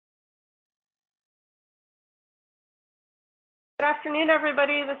Good afternoon,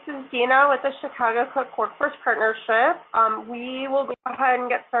 everybody. This is Dina with the Chicago Cook Workforce Partnership. We will go ahead and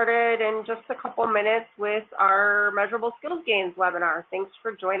get started in just a couple minutes with our Measurable Skills Gains webinar. Thanks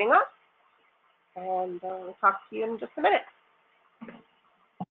for joining us, and we'll talk to you in just a minute.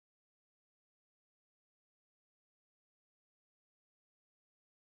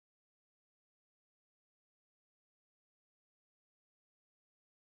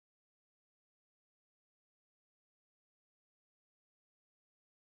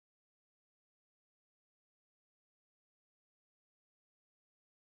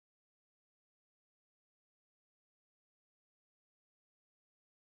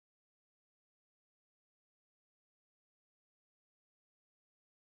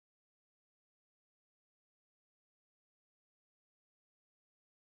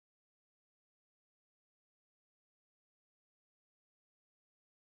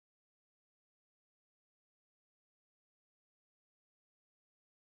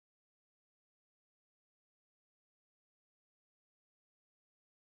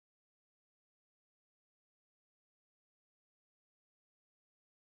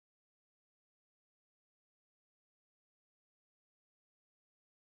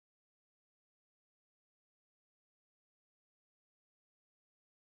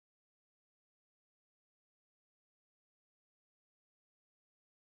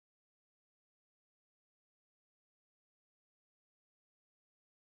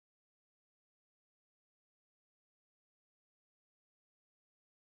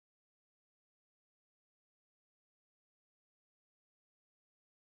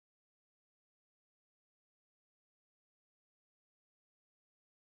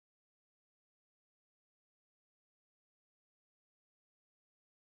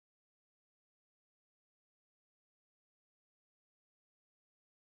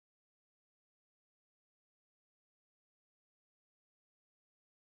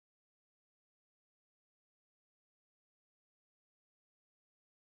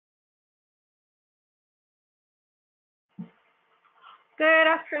 Good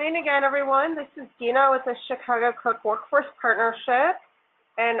afternoon again, everyone. This is Dina with the Chicago Cook Workforce Partnership,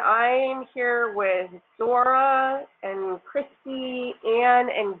 and I'm here with Dora and Christy, Ann,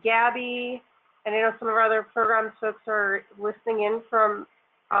 and Gabby, and I know some of our other programs folks are listening in from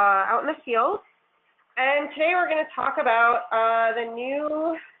out in the field. And today we're going to talk about the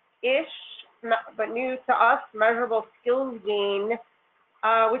new-ish, but new to us, Measurable Skills Gain,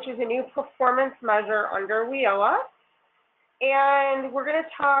 which is a new performance measure under WIOA. And we're going to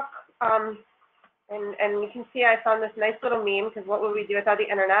talk, and you can see I found this nice little meme, because what would we do without the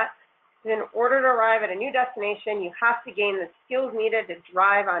internet? In order to arrive at a new destination, you have to gain the skills needed to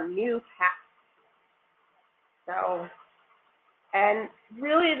drive on new paths. So, and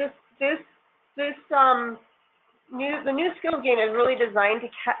really the new skills gain is really designed to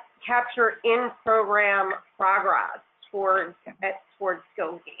capture in-program progress towards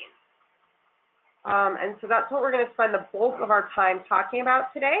skills gain. And so that's what we're going to spend the bulk of our time talking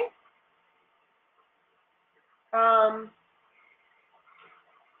about today.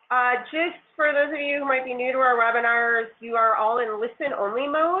 Just for those of you who might be new to our webinars, you are all in listen-only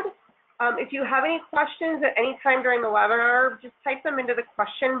mode. If you have any questions at any time during the webinar, just type them into the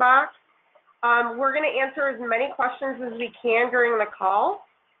question box. We're going to answer as many questions as we can during the call.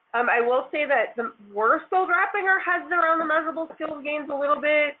 I will say that we're still wrapping our heads around the measurable skills gains a little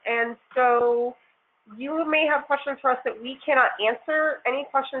bit, and so you may have questions for us that we cannot answer. Any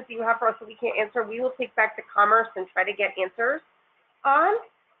questions that you have for us that we can't answer, we will take back to Commerce and try to get answers on.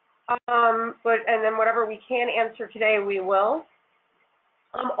 And then whatever we can answer today, we will.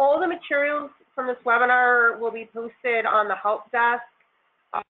 All the materials from this webinar will be posted on the help desk,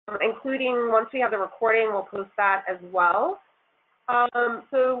 including once we have the recording, we'll post that as well.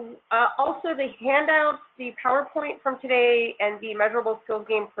 Also the handouts, the PowerPoint from today, and the Measurable Skills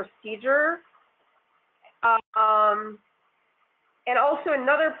Gain procedure. And also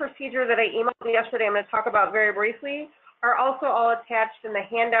another procedure that I emailed you yesterday, I'm going to talk about very briefly, are also all attached in the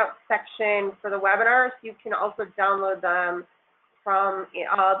handout section for the webinar. So you can also download them from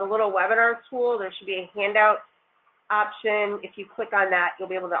the little webinar tool. There should be a handout option. If you click on that, you'll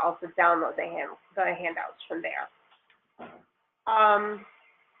be able to also download the handouts from there.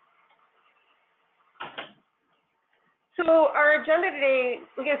 So our agenda today,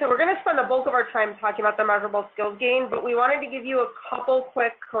 like I said, we're going to spend the bulk of our time talking about the Measurable Skills Gain, but we wanted to give you a couple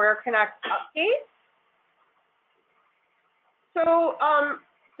quick Career Connect updates. So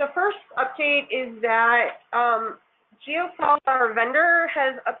the first update is that GeoFall, our vendor,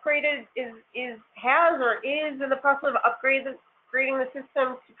 has upgraded, is in the process of upgrading the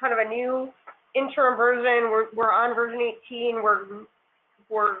system to kind of a new interim version. We're on version 18.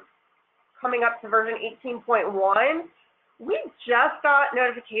 We're coming up to version 18.1. We just got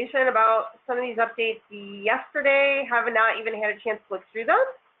notification about some of these updates yesterday. Have not even had a chance to look through them,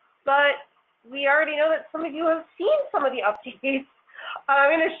 but we already know that some of you have seen some of the updates. I'm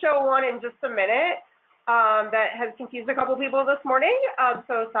going to show one in just a minute that has confused a couple people this morning.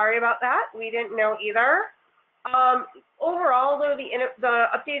 So sorry about that. We didn't know either. Overall, though, the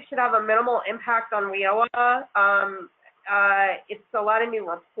update should have a minimal impact on WIOA. It's a lot of new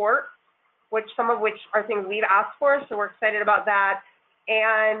reports, some of which are things we've asked for, so we're excited about that.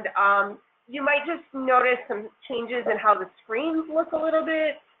 And you might just notice some changes in how the screens look a little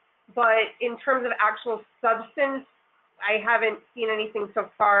bit, but in terms of actual substance, I haven't seen anything so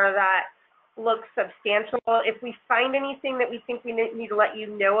far that looks substantial. If we find anything that we think we need to let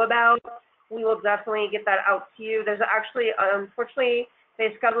you know about, we will definitely get that out to you. There's actually, unfortunately,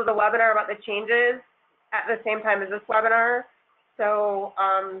 they scheduled a webinar about the changes at the same time as this webinar. So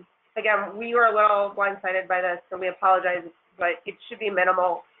again, we were a little blindsided by this, so we apologize, but it should be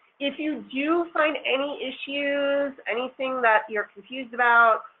minimal. If you do find any issues, anything that you're confused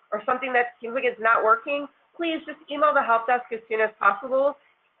about, or something that seems like it's not working, please just email the help desk as soon as possible.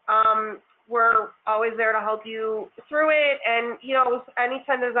 We're always there to help you through it, and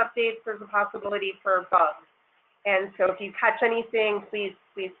anytime there's updates, there's a possibility for bugs. And so if you catch anything, please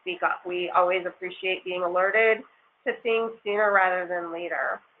speak up. We always appreciate being alerted to things sooner rather than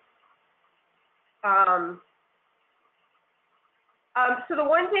later. So the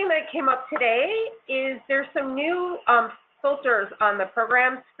one thing that came up today is there's some new filters on the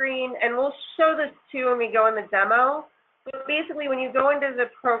program screen, and we'll show this too when we go in the demo. But basically, when you go into the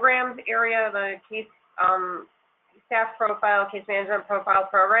programs area, the case staff profile, case management profile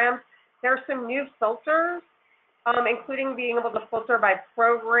programs, there are some new filters, including being able to filter by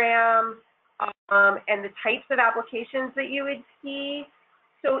program and the types of applications that you would see.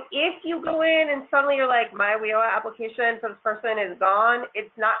 So if you go in and suddenly you're like, my WIOA application for this person is gone,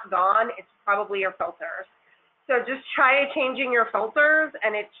 it's not gone, it's probably your filters. So just try changing your filters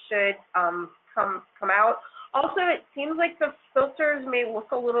and it should come out. Also, it seems like the filters may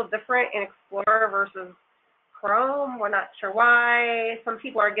look a little different in Explorer versus Chrome. We're not sure why. Some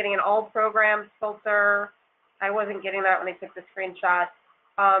people are getting an all programs filter. I wasn't getting that when I took the screenshot.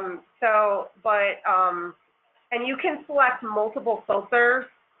 And you can select multiple filters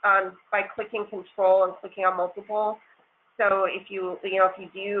by clicking Control and clicking on multiple. So if you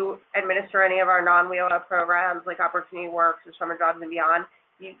do administer any of our non-WIOA programs like Opportunity Works or Summer Jobs and Beyond,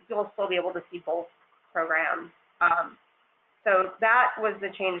 you'll still be able to see both programs. So that was the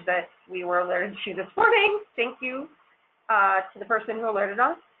change that we were alerted to this morning. Thank you to the person who alerted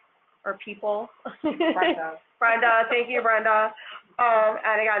us, or people. Brenda. Brenda, thank you, Brenda.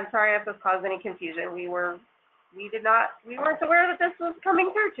 And again, sorry if this caused any confusion. We weren't aware that this was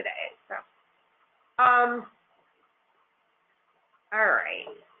coming through today. So, all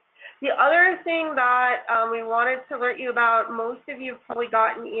right. The other thing that we wanted to alert you about, most of you have probably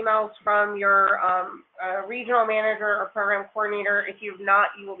gotten emails from your regional manager or program coordinator. If you've not,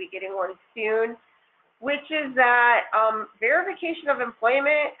 you will be getting one soon, which is that verification of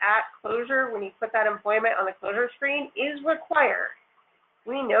employment at closure, when you put that employment on the closure screen, is required.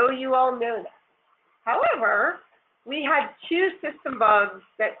 We know you all know that. However, we had two system bugs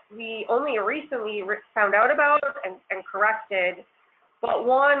that we only recently found out about and corrected. But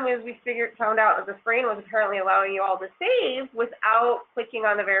one was we found out that the screen was apparently allowing you all to save without clicking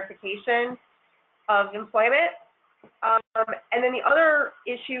on the verification of employment. And then the other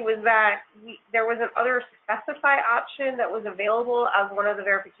issue was that there was an other specify option that was available as one of the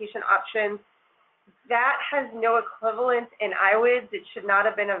verification options. That has no equivalent in iWiz. It should not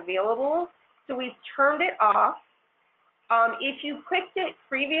have been available. So we've turned it off. If you clicked it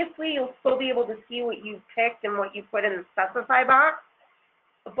previously, you'll still be able to see what you picked and what you put in the specify box.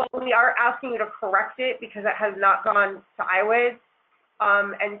 But we are asking you to correct it because it has not gone to iWiz.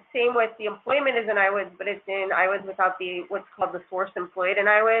 And same with the employment is in iWiz, but it's in iWiz without what's called the source employed in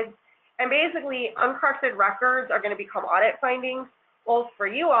iWiz. And basically, uncorrected records are going to become audit findings, both for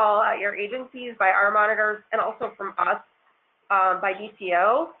you all at your agencies by our monitors and also from us by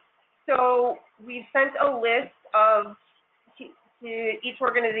DCO. So we've sent a list to each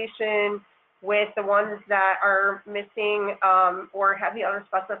organization with the ones that are missing or have the other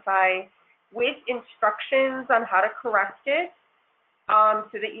specify with instructions on how to correct it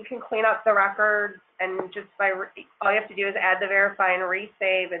so that you can clean up the records, and just all you have to do is add the verify and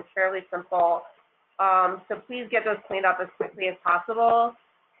resave. It's fairly simple. So please get those cleaned up as quickly as possible.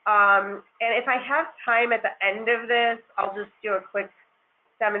 And if I have time at the end of this, I'll just do a quick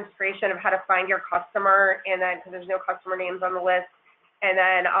demonstration of how to find your customer, and then, because there's no customer names on the list, and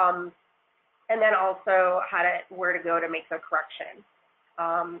then also where to go to make the correction.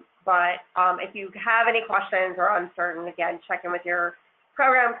 But if you have any questions or uncertain, again, check in with your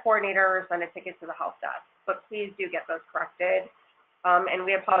program coordinator or send a ticket to the help desk. But please do get those corrected. And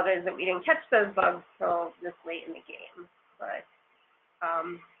we apologize that we didn't catch those bugs till this late in the game, but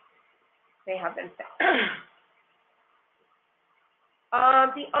they have been fixed.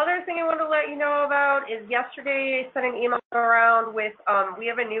 The other thing I wanted to let you know about is yesterday I sent an email around with, we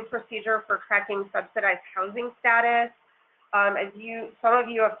have a new procedure for tracking subsidized housing status. As some of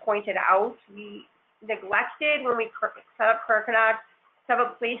you have pointed out, we neglected when we set up Career Connect to have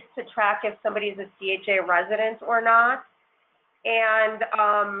a place to track if somebody is a CHA resident or not. And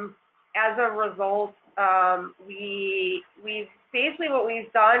as a result, we've basically what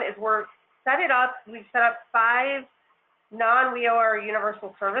we've done is we've set up 5 non-WIOA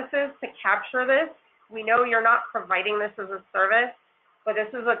universal services to capture this. We know you're not providing this as a service, but this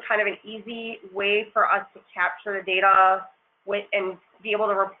is a kind of an easy way for us to capture the data and be able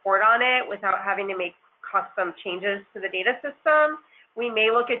to report on it without having to make custom changes to the data system. We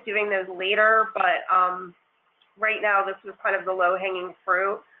may look at doing those later, but right now this is kind of the low-hanging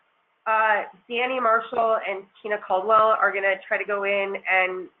fruit. Danny Marshall and Tina Caldwell are going to try to go in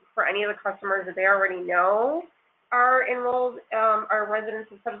and for any of the customers that they already know are enrolled, are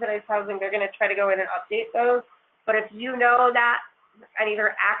residents of subsidized housing, they're going to try to go in and update those. But if you know that any of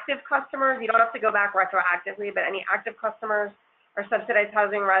your active customers, you don't have to go back retroactively, but any active customers or subsidized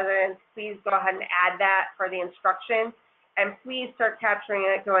housing residents, please go ahead and add that for the instructions. And please start capturing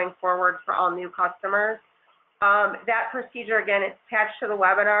it going forward for all new customers. That procedure, again, it's attached to the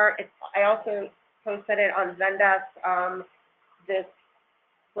webinar. I also posted it on Zendesk this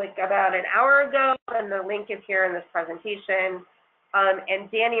like about an hour ago, and the link is here in this presentation.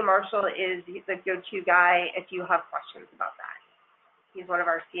 And Danny Marshall is the go-to guy if you have questions about that. He's one of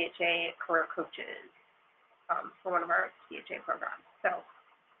our CHA career coaches for one of our CHA programs. So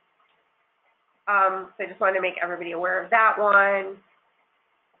I just wanted to make everybody aware of that one.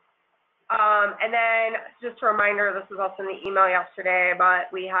 And then just a reminder, this was also in the email yesterday,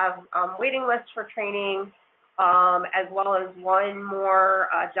 but we have waiting lists for training, as well as one more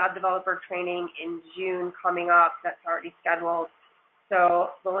job developer training in June coming up that's already scheduled.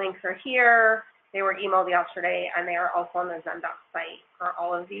 So the links are here. They were emailed yesterday, and they are also on the Zendesk site for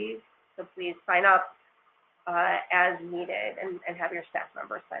all of these. So please sign up as needed and have your staff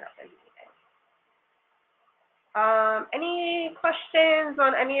members sign up as needed. Any questions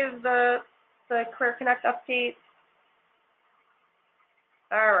on any of the Career Connect updates?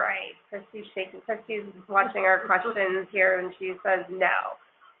 All right, Christy's shaking. Christy's watching our questions here, and she says no.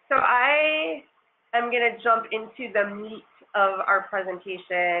 So I am going to jump into the meat of our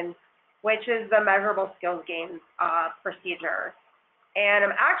presentation, which is the measurable skills gains procedure. And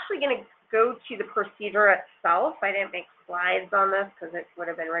I'm actually going to go to the procedure itself. I didn't make slides on this because it would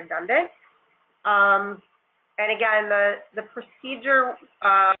have been redundant. And again, the procedure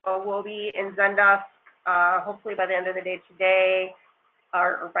will be in Zendesk hopefully by the end of the day today,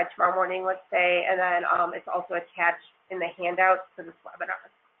 or by tomorrow morning, let's say, and then it's also attached in the handouts to this webinar.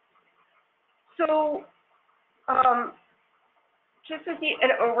 So just as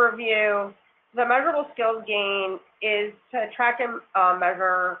an overview, the measurable skills gain is to track and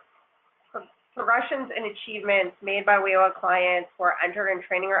measure progressions and achievements made by WIOA clients who are entered in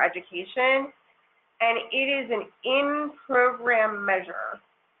training or education. And it is an in-program measure,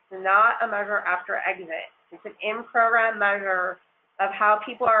 not a measure after exit. It's an in-program measure of how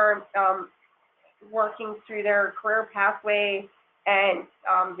people are working through their career pathway and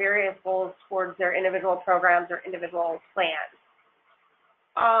various goals towards their individual programs or individual plans.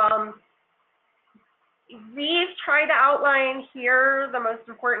 We've tried to outline here the most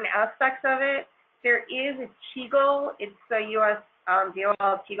important aspects of it. There is a TEAGL, it's the U.S.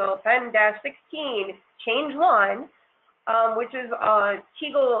 DOL TEAGL 10-16, change 1, which is a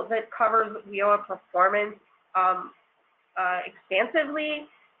TEAGL that covers WIOA performance expansively.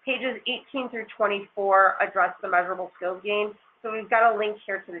 Pages 18 through 24 address the measurable skills gain. So we've got a link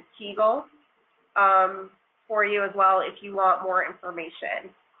here to the TEAGL for you as well if you want more information.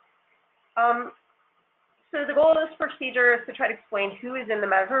 So the goal of this procedure is to try to explain who is in the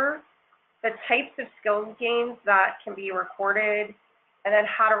measure, the types of skills gains that can be recorded, and then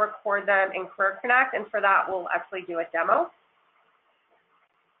how to record them in Career Connect. And for that, we'll actually do a demo.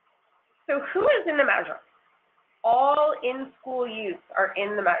 So who is in the measure? All in-school youth are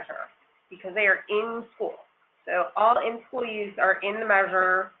in the measure because they are in school. So all in-school youth are in the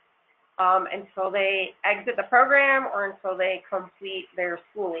measure. until they exit the program or until they complete their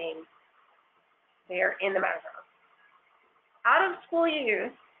schooling. They are in the measure. Out of school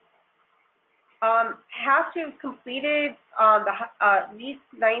youth have to have completed at least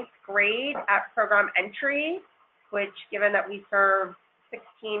 9th grade at program entry, which, given that we serve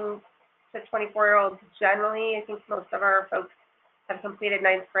 16 to 24-year-olds generally, I think most of our folks have completed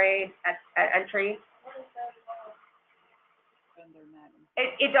 9th grade at entry.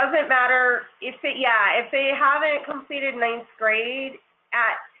 It doesn't matter if they haven't completed 9th grade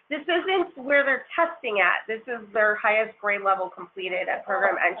this isn't where they're testing at. This is their highest grade level completed at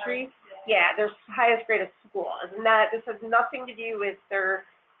program entry. Yeah, their highest grade of school. And this has nothing to do with their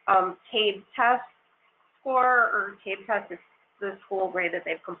TABE test score, or TABE test is the school grade that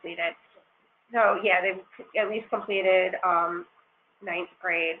they've completed. So yeah, they've at least completed 9th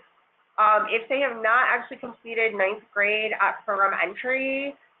grade. If they have not actually completed 9th grade at program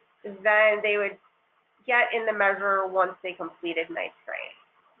entry, then they would get in the measure once they completed 9th grade,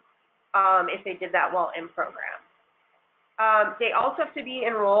 if they did that while in program. They also have to be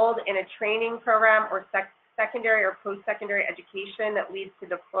enrolled in a training program or secondary or post-secondary education that leads to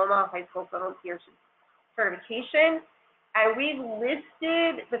diploma, high school volunteer certification. And we've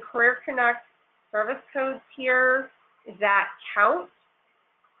listed the Career Connect service codes here that count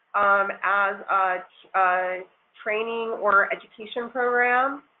as a training or education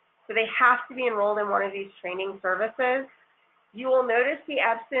program. So they have to be enrolled in one of these training services. You will notice the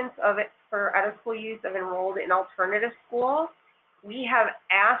absence of it for out-of-school youth of enrolled in alternative school. We have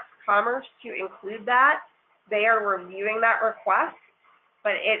asked Commerce to include that. They are reviewing that request,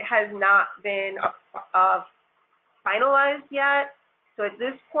 but it has not been finalized yet. So at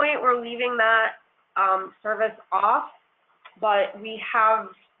this point, we're leaving that service off, but we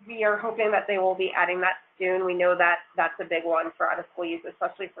are hoping that they will be adding that soon. We know that that's a big one for out-of-school youth,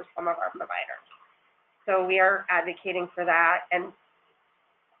 especially for some of our providers. So we are advocating for that, and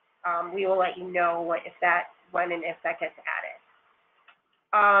we will let you know when and if that gets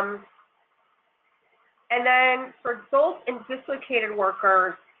added. And then for adult and dislocated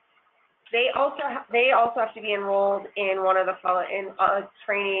workers, they also have to be enrolled in one of the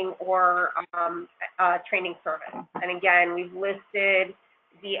training or training service. And again, we've listed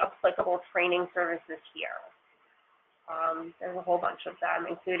the applicable training services here. There's a whole bunch of them,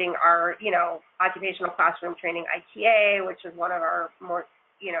 including our, occupational classroom training, ITA, which is one of our more,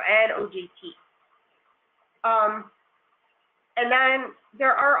 and OJT. And then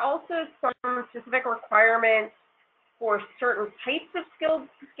there are also some specific requirements for certain types of skills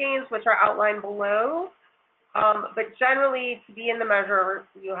gains, which are outlined below. But generally, to be in the measure,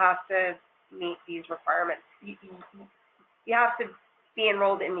 you have to meet these requirements. You have to be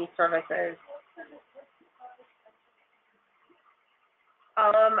enrolled in these services.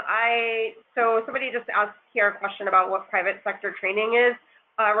 So somebody just asked here a question about what private sector training is.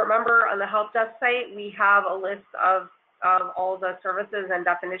 Remember, on the help desk site, we have a list of all the services and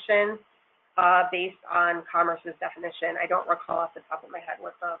definitions based on Commerce's definition. I don't recall off the top of my head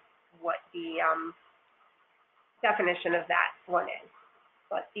what the definition of that one is.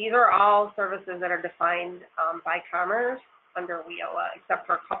 But these are all services that are defined by Commerce under WIOA, except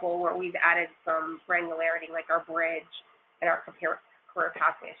for a couple where we've added some granularity, like our bridge and our career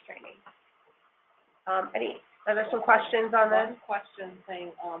pathways training. Are there some questions on this? One question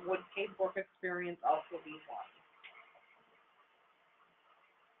saying, would paid work experience also be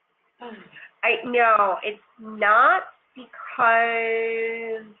one? No, it's not,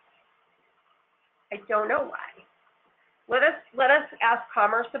 because I don't know why. Let us ask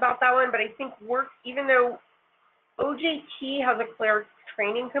Commerce about that one, but I think even though OJT has a clear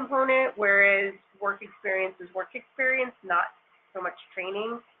training component, whereas work experience is work experience, not so much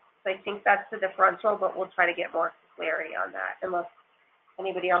training. So I think that's the differential, but we'll try to get more clarity on that, unless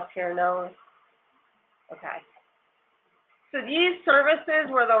anybody else here knows. Okay. So these services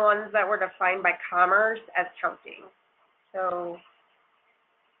were the ones that were defined by Commerce as counting. So,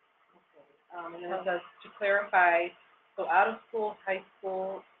 and then it says, to clarify, so out-of-school high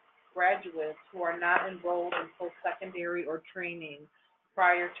school graduates who are not enrolled in post-secondary or training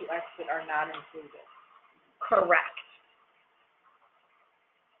prior to exit are not included. Correct.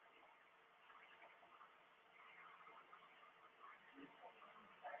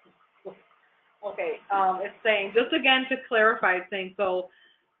 Okay, it's saying, just again to clarify, it's saying, so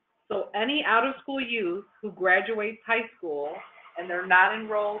any out-of-school youth who graduates high school and they're not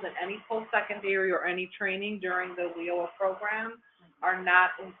enrolled in any post-secondary or any training during the WIOA program are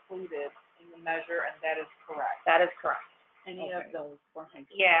not included in the measure, and that is correct. That is correct. Any of those for high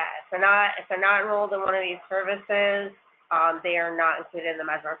school? Yeah, if they're not enrolled in one of these services, they are not included in the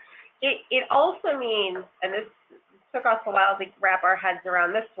measure. It also means, and this took us a while to wrap our heads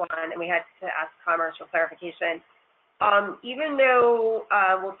around this one, and we had to ask Commerce for clarification. Even though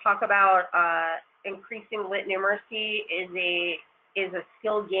we'll talk about increasing lit numeracy is a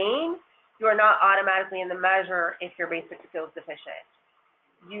skill gain, you are not automatically in the measure if you're basic skills deficient.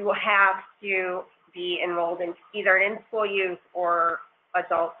 You have to be enrolled in either an in-school youth or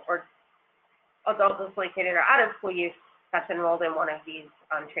adult dislocated or out-of-school youth that's enrolled in one of these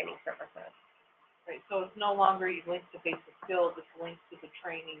training services. Right, so it's no longer linked to basic skills, it's linked to the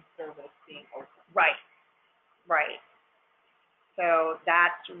training service being open. Right, right. So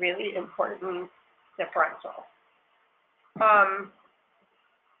that's really important differential.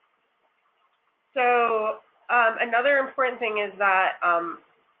 Another important thing is that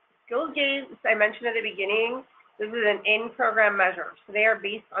skills gains, I mentioned at the beginning, this is an in-program measure. So they are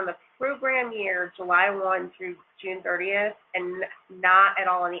based on the program year, July 1 through June 30th, and not at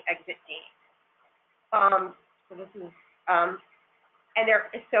all on the exit date. So this is,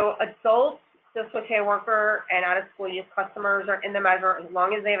 so adults, dislocated worker, and out-of-school youth customers are in the measure as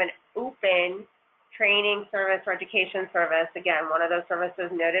long as they have an open training service or education service, again, one of those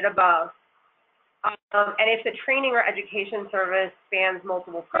services noted above. And if the training or education service spans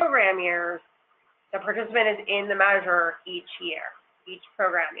multiple program years, the participant is in the measure each year, each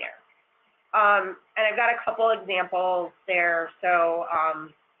program year. And I've got a couple examples there. So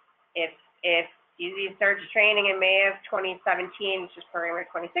if Easy Search training in May of 2017, which is program year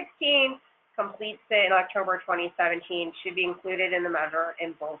 2016, completes it in October 2017, should be included in the measure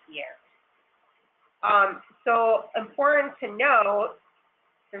in both years. So important to note,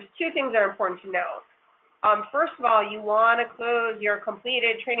 there's two things that are important to note. First of all, you want to close your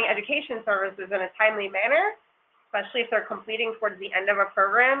completed training education services in a timely manner, especially if they're completing towards the end of a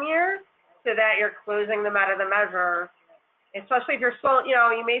program year, so that you're closing them out of the measure. Especially if you're still, you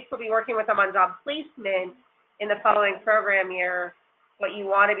may still be working with them on job placement in the following program year, but you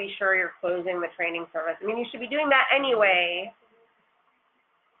want to be sure you're closing the training service. I mean, you should be doing that anyway.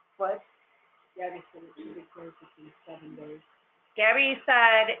 What? Gabby said it should be closed within 7 days. Gabby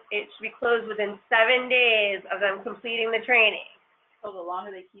said it should be closed within 7 days of them completing the training. So the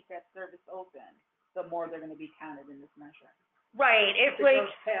longer they keep that service open, the more they're going to be counted in this measure. Right. If it goes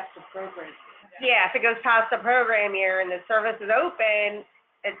past the program. Yeah, if it goes past the program year and the service is open,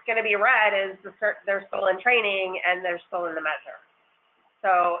 it's going to be read as they're still in training and they're still in the measure.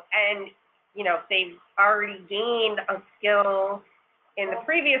 So, and, if they've already gained a skill in the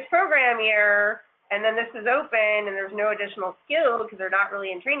previous program year, and then this is open and there's no additional skill because they're not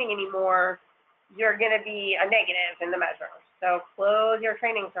really in training anymore, you're going to be a negative in the measure. So close your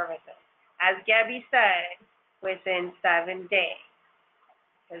training services. As Gabby said, within 7 days,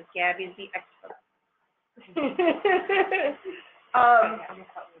 because Gabby's the expert.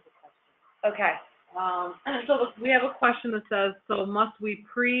 Okay. So we have a question that says, so must we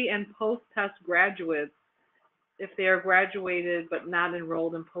pre- and post-test graduates if they are graduated but not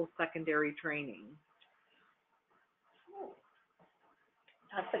enrolled in post-secondary training?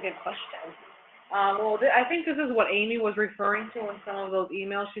 That's a good question. I think this is what Amy was referring to in some of those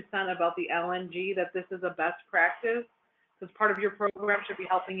emails she sent about the LNG, that this is a best practice, because part of your program should be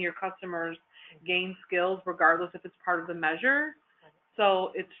helping your customers gain skills regardless if it's part of the measure.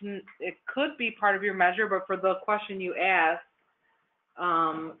 So it could be part of your measure, but for the question you asked,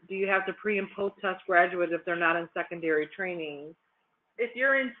 do you have to pre- and post-test graduates if they're not in secondary training? If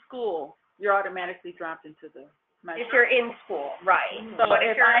you're in school, you're automatically dropped into the measure. If you're in school, right. So but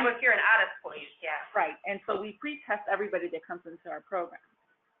if you're an out of school youth, yeah. Right, and so we pre-test everybody that comes into our program.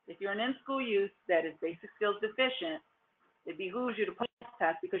 If you're an in-school youth that is basic skills deficient, it behooves you to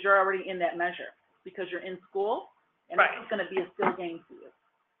post-test because you're already in that measure, because you're in school, and right. It's going to be a skill gain for you.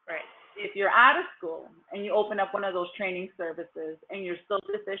 Right. If you're out of school and you open up one of those training services and you're still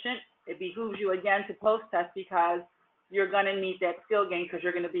deficient, it behooves you again to post-test because you're going to need that skill gain because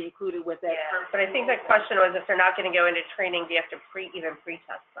you're going to be included with that. Yeah, but I think the question was if they're not going to go into training, do you have to even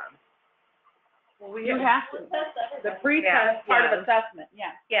pre-test them? Well, You have to. The pre-test Part of assessment,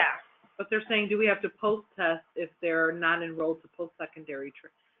 yeah. Yeah. But they're saying, do we have to post-test if they're not enrolled to post-secondary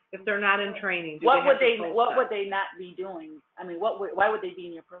training? If they're not in training, What would they not be doing? I mean, why would they be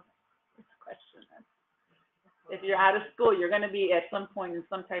in your program? That's the question. If you're out of school, you're going to be at some point in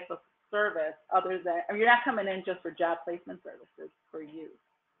some type of service other than, you're not coming in just for job placement services for youth.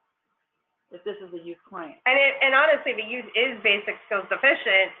 If this is a youth client. And honestly, the youth is basic skills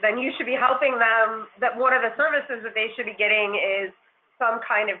deficient, then you should be helping them. That one of the services that they should be getting is some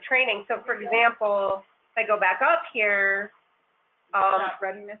kind of training. So for example, if I go back up here, Not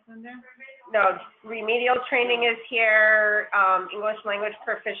readiness in there? No, remedial training is here, English language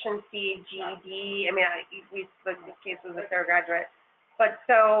proficiency, GED. I mean, we split the cases if they're graduate. But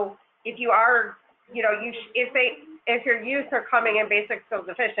so if you are, you know, if your youth are coming in basic skills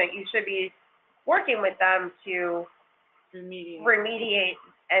deficient, you should be working with them to remediate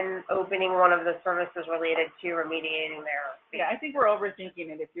and opening one of the services related to remediating their. Yeah, I think we're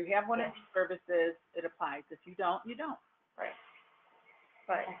overthinking it. If you have one of these services, it applies. If you don't, you don't. Right.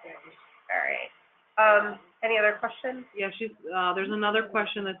 But, all right. Any other questions? Yeah, there's another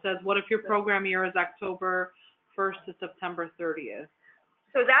question that says, what if your program year is October 1st to September 30th?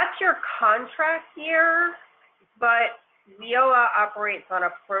 So that's your contract year, but WIOA operates on a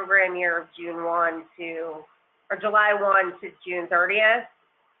program year of July 1 to June 30th.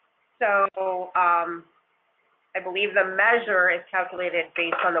 So I believe the measure is calculated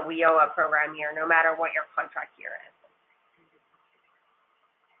based on the WIOA program year, no matter what your contract year is.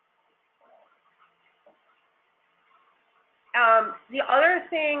 The other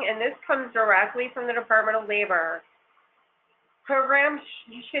thing, and this comes directly from the Department of Labor, programs,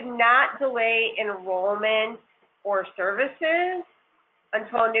 you should not delay enrollment or services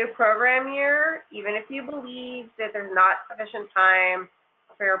until a new program year, even if you believe that there's not sufficient time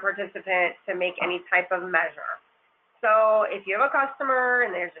for your participant to make any type of measure. So if you have a customer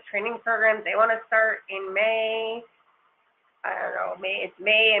and there's a training program, they want to start in May, I don't know, it's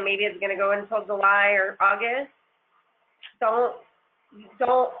May and maybe it's going to go until July or August,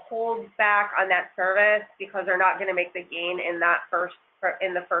 don't hold back on that service because they're not going to make the gain in the first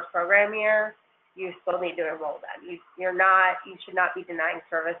program year. You still need to enroll them. You should not be denying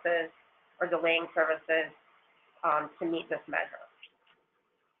services or delaying services to meet this measure.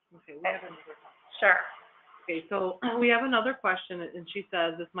 Okay, we have another question. Sure. Okay, so we have another question, and she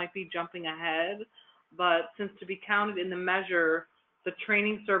says this might be jumping ahead, but since to be counted in the measure, the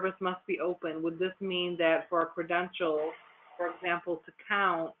training service must be open. Would this mean that for a credential, for example, to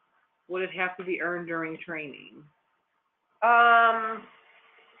count, would it have to be earned during training?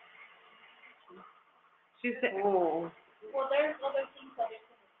 She said. Ooh. Well, there's other things that it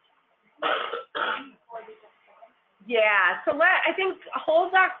Yeah, so I think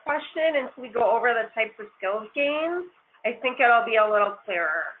hold that question until we go over the types of skills gained. I think it'll be a little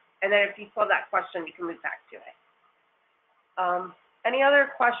clearer. And then if you still have that question, you can move back to it. Any other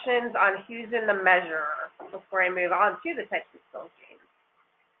questions on who's in the measure before I move on to the types of skills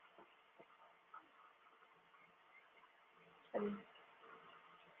gained?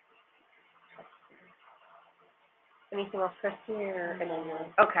 Anything else, Christy?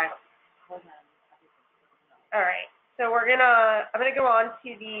 Okay. All right. So I'm gonna go on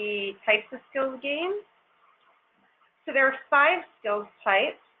to the types of skills gained. So there are 5 skills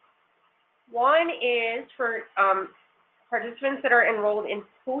types. One is for participants that are enrolled in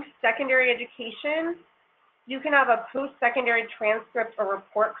post-secondary education. You can have a post-secondary transcript or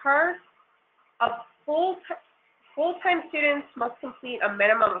report card. Full-time students must complete a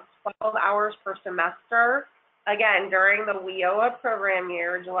minimum of 12 hours per semester, again, during the WIOA program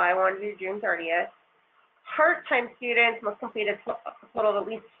year, July 1 to June 30th. Part-time students must complete a total of at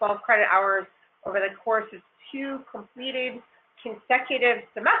least 12 credit hours over the course of 2 completed consecutive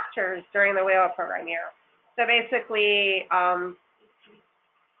semesters during the WIOA program year. So basically,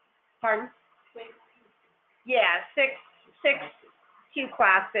 pardon? Yeah, six 2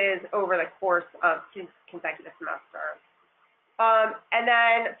 classes over the course of 2 consecutive semesters. And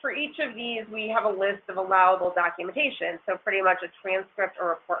then for each of these, we have a list of allowable documentation. So pretty much a transcript or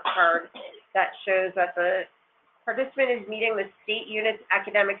report card that shows that the participant is meeting the state unit's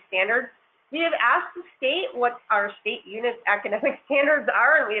academic standards. We have asked the state what our state unit's academic standards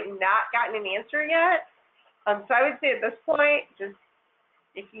are, and we have not gotten an answer yet. So I would say at this point, just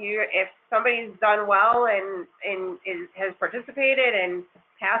if somebody's done well and has participated and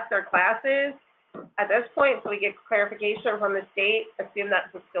passed their classes, at this point, until we get clarification from the state, assume that's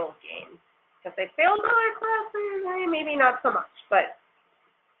a skills gain. If they failed other classes, maybe not so much. But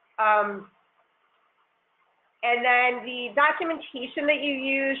and then the documentation that you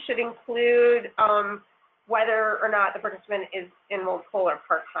use should include whether or not the participant is enrolled full or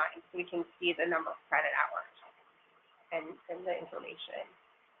part-time, so we can see the number of credit hours and the information.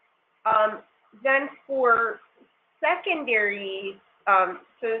 Then for secondary,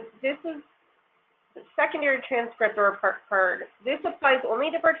 so this is the secondary transcript or report card. This applies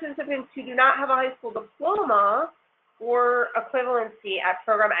only to participants who do not have a high school diploma or equivalency at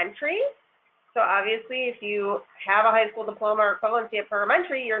program entry. So obviously, if you have a high school diploma or equivalency at program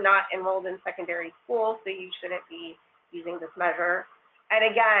entry, you're not enrolled in secondary school, so you shouldn't be using this measure. And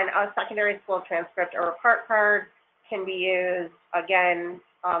again, a secondary school transcript or report card can be used, again,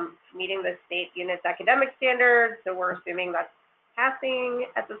 meeting the state unit's academic standards, so we're assuming that's passing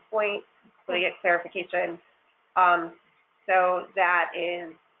at this point, so we get clarification. So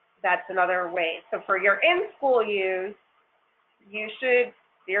that's another way. So for your in-school use,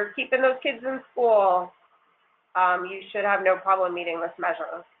 you're keeping those kids in school, you should have no problem meeting this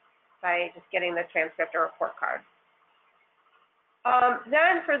measure by just getting the transcript or report card.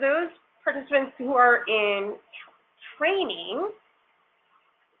 Then for those participants who are in training,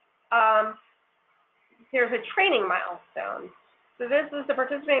 there's a training milestone. So this is the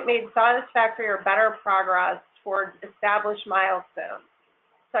participant made satisfactory or better progress towards established milestones,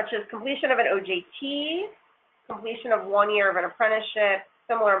 such as completion of an OJT, completion of 1 year of an apprenticeship,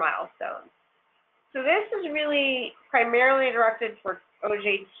 similar milestones. So this is really primarily directed for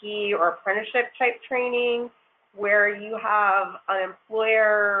OJT or apprenticeship type training, where you have an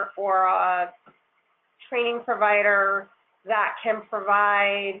employer or a training provider that can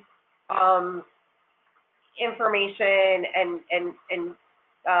provide information and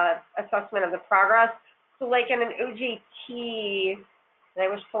assessment of the progress. So like in an OJT, and I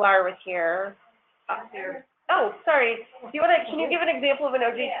wish Pilar was here. Oh, sorry. Can you give an example of an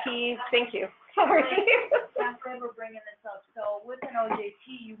OJT? Yeah. Thank you. Sorry. I'm glad we're bringing this up. So with an OJT,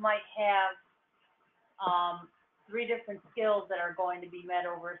 you might have 3 different skills that are going to be met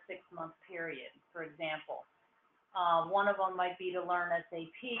over a 6-month period, for example. One of them might be to learn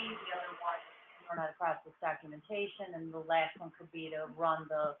SAP, the other one to learn how to process documentation, and the last one could be to run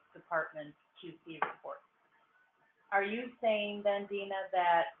the department's QC report. Are you saying then, Dina,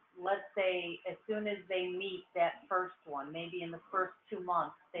 that let's say as soon as they meet that first one, maybe in the first 2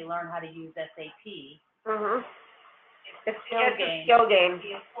 months, they learn how to use SAP? Mm-hmm. It's a skill game.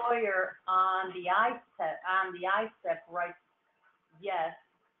 The employer on the ISTEP writes yes.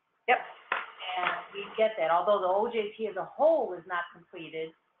 Yep. And we get that. Although the OJT as a whole is not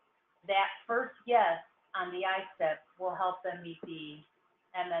completed, that first yes on the ISTEP will help them meet the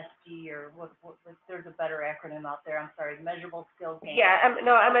MSG, or what there's a better acronym out there. I'm sorry, Measurable Skills Game. Yeah,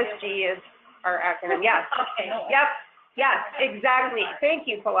 no, MSG is our acronym. Yes. Okay. Yep. Yes, exactly. Thank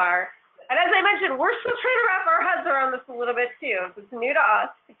you, Pilar. And as I mentioned, we're still trying to wrap our heads around this a little bit too. It's new to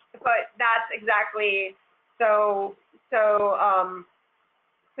us, but that's exactly so. So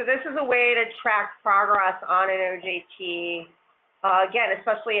this is a way to track progress on an OJT. Again,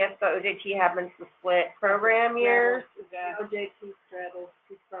 especially if the OJT happens to split program years. OJT straddles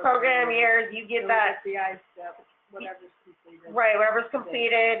Program years, you get that. The ISTEP, whatever's completed. Right, whatever's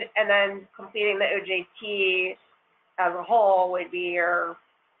completed, and then completing the OJT as a whole would be your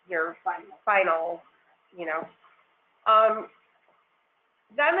final, you know.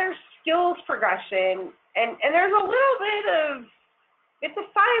 Then there's skills progression, and there's a little bit of, it's a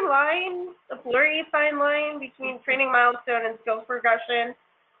fine line, a blurry fine line between training milestone and skills progression.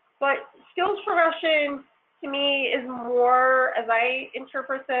 But skills progression to me is more, as I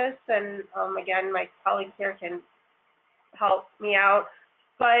interpret this, and again, my colleagues here can help me out,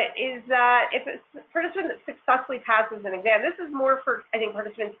 but is that if a participant that successfully passes an exam, this is more for, I think,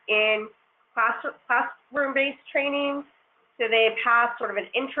 participants in classroom-based training. So they pass sort of an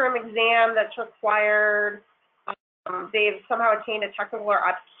interim exam that's required. They've somehow attained a technical or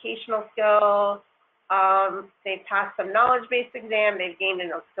occupational skill. They've passed some knowledge-based exam. They've gained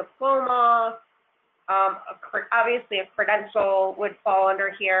a diploma. Obviously, a credential would fall under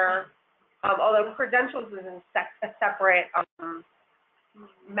here, although credentials is a separate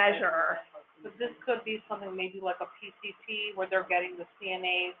measure. But this could be something maybe like a PCT, where they're getting the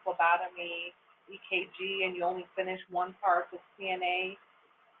CNA, phlebotomy, EKG, and you only finish one part, the CNA,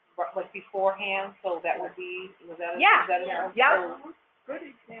 like beforehand, so that would be, was that? Yeah, yeah. Good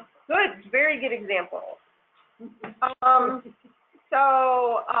example. Good, very good example.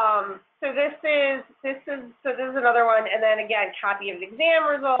 So this is another one, and then again, copy of the exam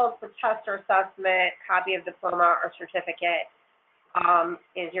results, the test or assessment, copy of diploma or certificate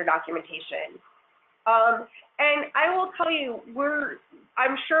is your documentation. And I will tell you,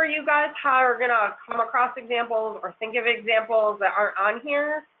 I'm sure you guys are gonna come across examples or think of examples that aren't on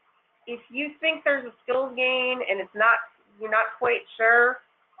here. If you think there's a skills gain and you're not quite sure,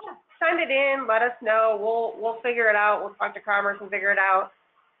 send it in, let us know. We'll figure it out. We'll talk to Commerce and figure it out.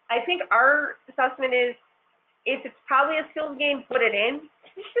 I think our assessment is, if it's probably a skills gain, put it in.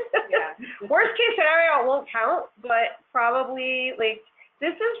 Yeah. Worst case scenario, it won't count, but probably, like,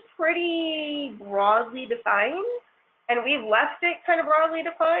 this is pretty broadly defined, and we've left it kind of broadly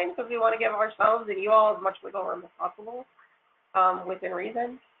defined because we want to give ourselves and you all as much wiggle room as possible, within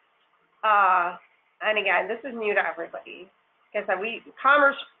reason. And again, this is new to everybody. like I said,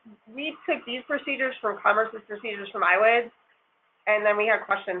 we took these procedures from Commerce's procedures from IWID, and then we had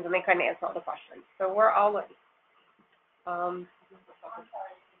questions, and they couldn't answer all the questions. So we're all in.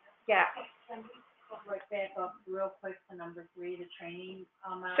 Yeah. Can we go right back up real quick to number 3, the training,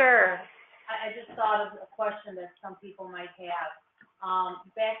 Sure. I just thought of a question that some people might have.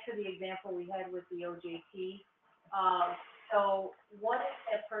 Back to the example we had with the OJT. So what if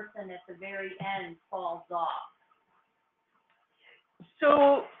that person at the very end falls off?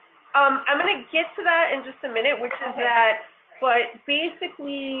 So, I'm gonna get to that in just a minute, which is that, but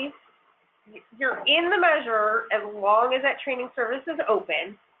basically, you're in the measure as long as that training service is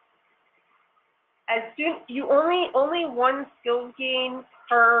open. As soon, you only one skills gain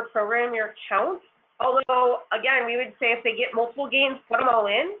per program year counts. Although, again, we would say if they get multiple gains, put them all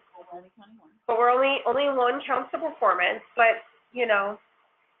in. But we're only one counts the performance. But, you know,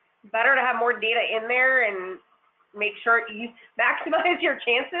 better to have more data in there and make sure you maximize your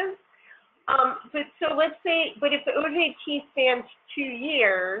chances. But so let's say, but if the OJT spans 2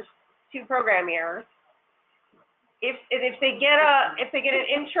 years, 2 program years, if they get an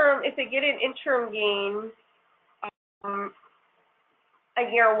interim gain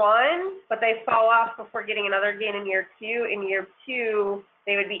in year 1, but they fall off before getting another gain in year 2,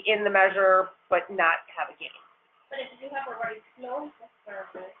 they would be in the measure but not have a gain. But if you have already closed the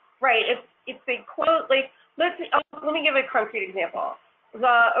service. Right. If they close, like, let me give a concrete example.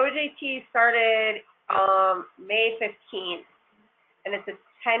 The OJT started May 15th, and it's a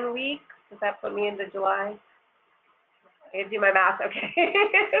 10-week. Does that put me into July? I have to do my math. Okay.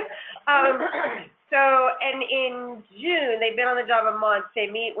 So, and in June, they've been on the job a month. They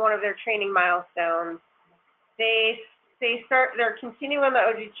meet one of their training milestones. They're continuing the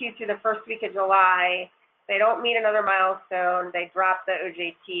OJT through the first week of July. They don't meet another milestone. They drop the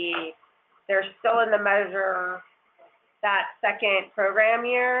OJT. They're still in the measure that second program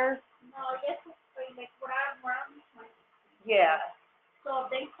year. No, yes, like what I'm Yeah. So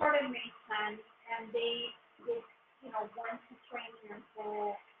they started May 10th, and they went to training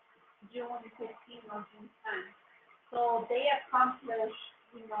until June 15th or June 10th. So they accomplished,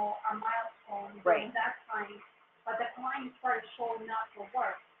 a milestone during that time, but the client started showing up for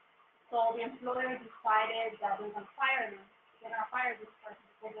work. So the employer decided that they're going to fire them. They're going to fire this person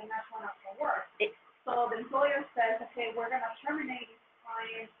because they're not showing up for work. So the employer says, okay, we're going to terminate this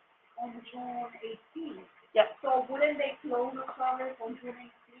client on June 18th. Yep. So wouldn't they close the service on June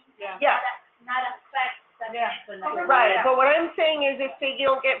 18th? Yeah. Not affect the next one. Right. But what I'm saying is if they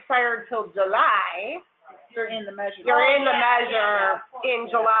don't get fired till July, You're in the measure. you're in the measure in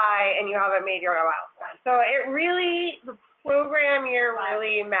July and you haven't made your milestone. So it really, the program year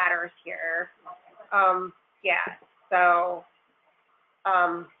really matters here. Yeah. So,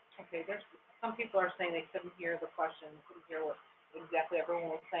 Okay, there's, some people are saying they couldn't hear the question, couldn't hear what exactly everyone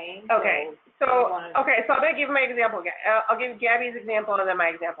was saying. okay. So I'm going to give my example. I'll give Gabby's example and then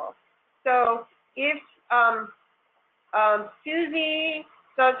my example. So if Susie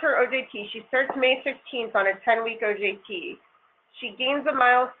does her OJT, she starts May 15th on a 10-week OJT. She gains a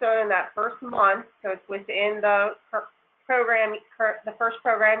milestone in that first month, so it's within the the first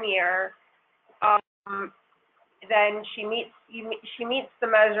program year. Then she meets the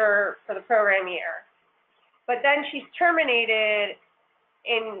measure for the program year. But then she's terminated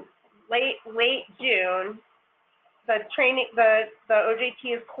in late June. The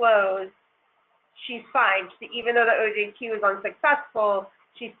OJT is closed. She's fine. Even though the OJT was unsuccessful,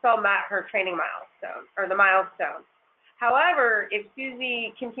 she still met her training milestone, or the milestone. However, if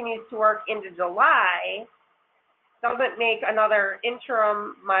Susie continues to work into July, doesn't make another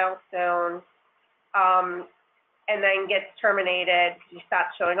interim milestone, and then gets terminated because she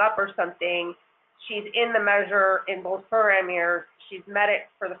stops showing up or something, she's in the measure in both program years. She's met it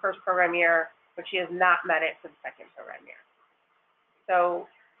for the first program year, but she has not met it for the second program year. So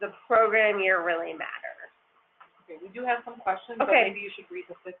the program year really matters. Okay, we do have some questions, but Okay. maybe you should read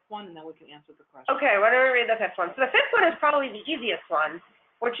the 5th one, and then we can answer the question. Okay, why don't we read the 5th one? So the 5th one is probably the easiest one,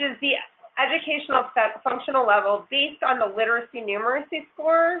 which is the educational functional level based on the literacy numeracy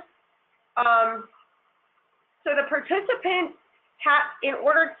scores. So the participant, in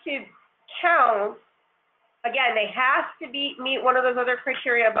order to count, again, they have to meet one of those other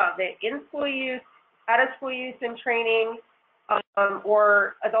criteria above, the in-school use, out-of-school use in training,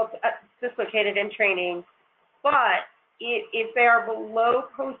 or adults dislocated in training. But if they are below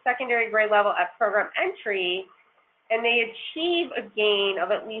post-secondary grade level at program entry, and they achieve a gain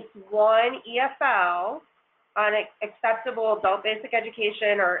of at least 1 EFL on acceptable adult basic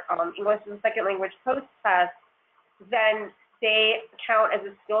education or English as a second language post-test, then they count as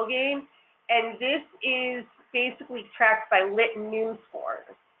a skill gain. And this is basically tracked by lit noon scores.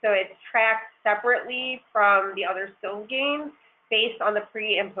 So it's tracked separately from the other skills gains based on the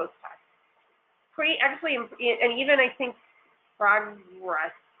pre and post test. And even I think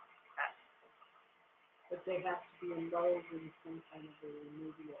progress test. But they have to be enrolled in some kind of a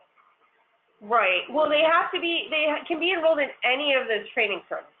remedial. Right. Well, they can be enrolled in any of those training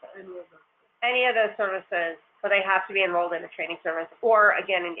services. Any of those services, but they have to be enrolled in a training service, or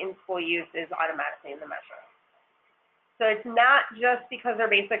again, an in-school use is automatically in the measure. So it's not just because their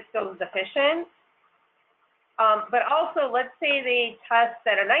basic skills deficient, but also let's say they test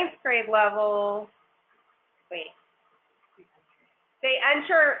at a 9th grade level. Wait. They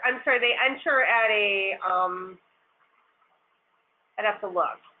enter at a I'd have to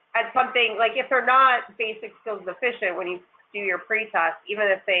look at something like if they're not basic skills deficient when you do your pre-test, even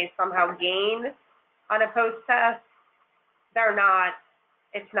if they somehow gain on a post-test,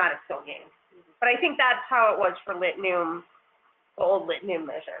 it's not a skill gain. But I think that's how it was for Lit Noom, the old Lit Noom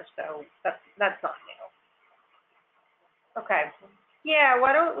measure, so that's not new. Okay. Yeah,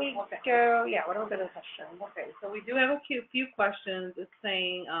 why don't we go to the question? Okay, so we do have a few questions. It's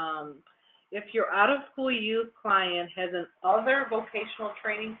saying, if your out-of-school youth client has an other vocational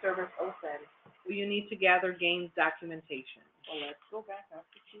training service open, will you need to gather gains documentation? Well, let's go back up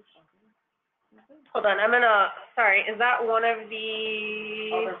to Hold on, sorry, is that one of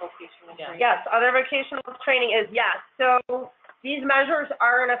the? other vocational training. Yes, other vocational training is, yes. So these measures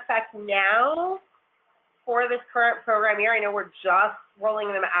are in effect now for this current program year. I know we're just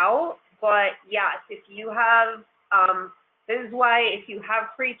rolling them out, but yes, if you have, this is why if you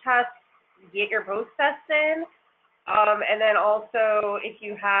have pre-tests, get your post-tests in. And then also, if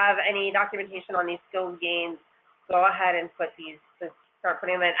you have any documentation on these skills gains, go ahead and start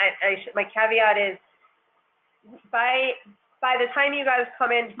putting them in. My caveat is, by the time you guys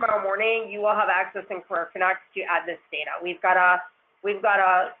come in tomorrow morning, you will have access in Career Connect to add this data. We've got to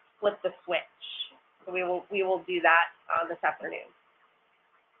flip the switch. So we will do that this afternoon.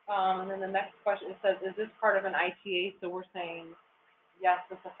 And then the next question, it says, is this part of an ITA? So we're saying, yes,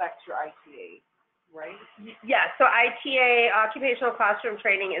 this affects your ITA, right? Yes, so ITA, Occupational Classroom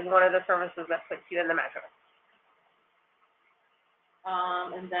Training, is one of the services that puts you in the measure.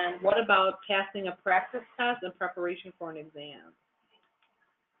 And then what about passing a practice test in preparation for an exam?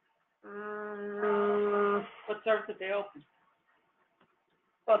 What service did they open?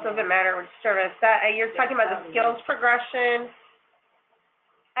 Well, it doesn't matter which service. You're talking about the skills progression.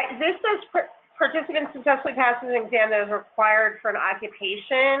 This says participants successfully passes an exam that is required for an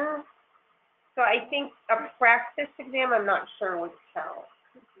occupation. So I think a practice exam, I'm not sure would count.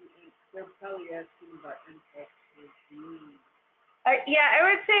 They're probably asking about impact. Yeah, I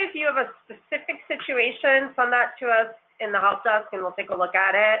would say if you have a specific situation, send that to us in the help desk and we'll take a look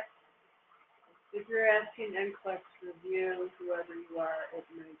at it. If you're asking NCLEX review, whoever you are, it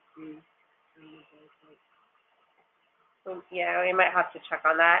might be. So, yeah, we might have to check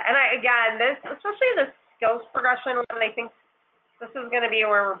on that. And especially the skills progression one, I think this is going to be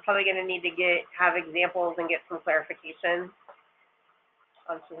where we're probably going to need to have examples and get some clarification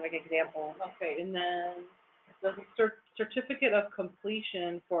on specific examples. Okay, and then does a certificate of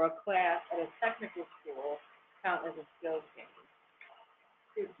completion for a class at a technical school count as a skills gain?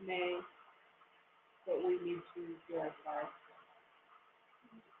 It may, but we need to verify.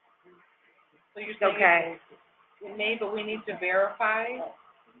 So you're saying okay. It may, but we need to verify.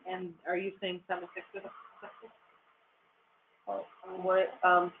 And are you saying 76 is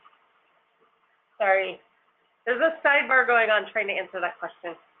Sorry. There's a sidebar going on trying to answer that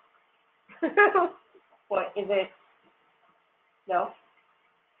question. What, is it? No?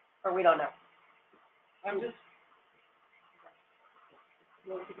 Or we don't know? I'm just.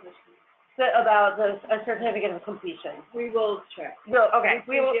 About a certificate of completion. We will check. Okay.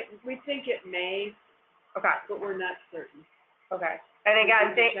 We think it may. Okay. But we're not certain. Okay. And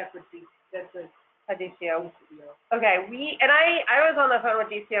again, check with that's a DCO. Okay. I was on the phone with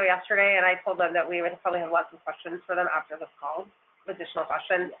DCO yesterday, and I told them that we would probably have lots of questions for them after this call, additional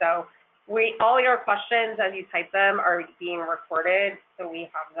questions. So all your questions as you type them are being recorded, so we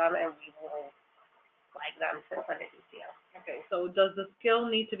have them and we will flag them to send to DCO. Okay, so does the skill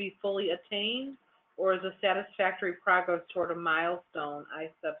need to be fully attained, or is a satisfactory progress toward a milestone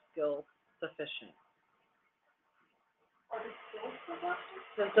ISEP skill sufficient?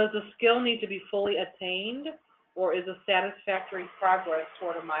 Does the skill need to be fully attained, or is a satisfactory progress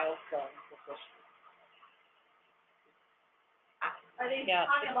toward a milestone sufficient? Are they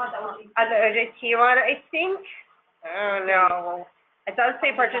talking about the The OJT one, I think. I don't know. It does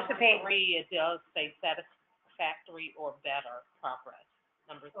say participate. It does say satisfactory or better progress,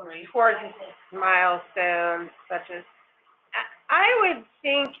 Number 3. towards milestones such as, I would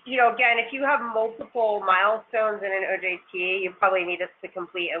think, again, if you have multiple milestones in an OJT, you probably need us to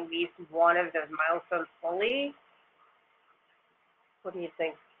complete at least one of those milestones fully. What do you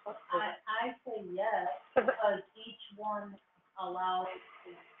think? I say yes, because each one allows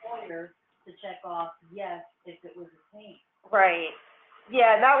the employer to check off yes if it was attained. Right.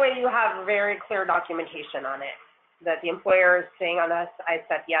 Yeah, that way you have very clear documentation on it, that the employer is saying on us, I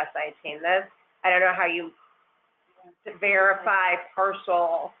said yes, I attained this. I don't know how you verify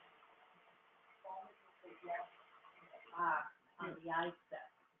partial. On the I-step.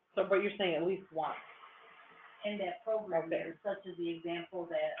 So, but you're saying at least one. In that program, Okay. such as the example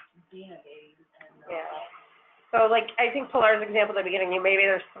that Gina gave. And, Yeah. So, I think Pilar's example at the beginning, maybe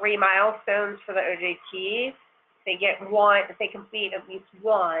there's 3 milestones for the OJT. They get one, if they complete at least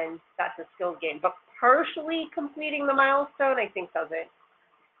one, that's a skill gain. But partially completing the milestone, I think doesn't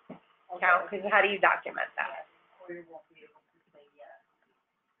count, because how do you document that? The employer won't be able to say yes.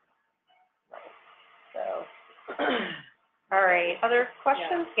 So, all right, other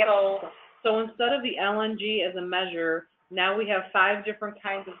questions? Yeah. Yep. So instead of the LNG as a measure, now we have 5 different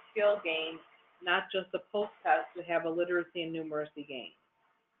kinds of skill gains, not just the post-test to have a literacy and numeracy gain.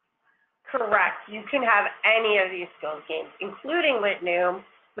 Correct. You can have any of these skills gains, including Lit Num,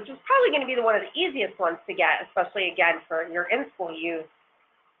 which is probably going to be one of the easiest ones to get, especially, again, for your in-school use.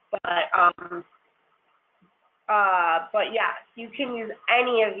 But yeah, you can use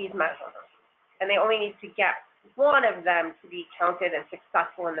any of these measures, and they only need to get one of them to be counted and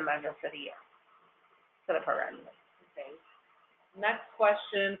successful in the measure for the year, for the program. Okay. Next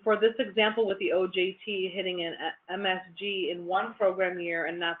question, for this example with the OJT hitting an MSG in one program year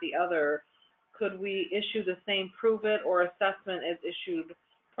and not the other, could we issue the same prove it or assessment as issued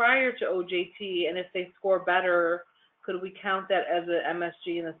prior to OJT, and if they score better, could we count that as an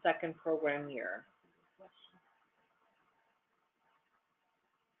MSG in the second program year?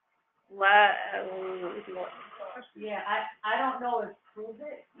 Yeah, I don't know if prove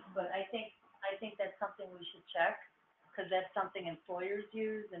it, but I think that's something we should check, because that's something employers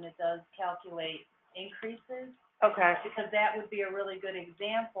use, and it does calculate increases. Okay. Because that would be a really good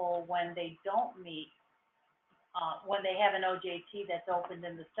example when they don't meet, when they have an OJT that's opened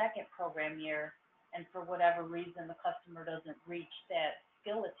in the second program year, and for whatever reason the customer doesn't reach that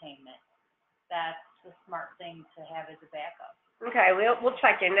skill attainment. That's the smart thing to have as a backup. Okay, we'll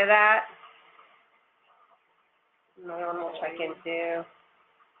check into that. Another one we'll check into.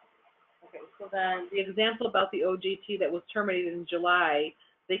 Okay, so then the example about the OJT that was terminated in July,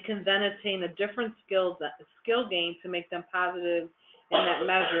 they can then attain a different skill gain to make them positive in that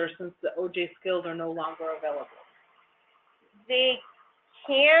measure, since the OJ skills are no longer available. They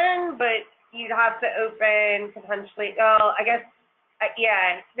can, but you'd have to open potentially. Well, I guess,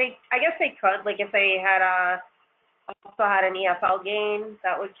 yeah. I guess they could. Like if they had also had an EFL gain,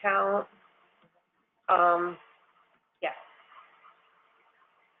 that would count. Yeah.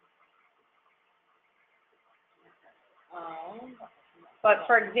 But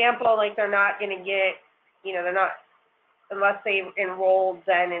for example, like they're not going to get, they're not, unless they enrolled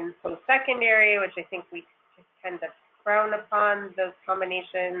then in post-secondary, which I think we tend to frown upon those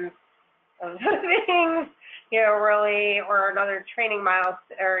combinations of things, really, or another training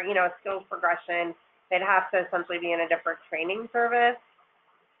milestone, or, skills progression, they'd have to essentially be in a different training service.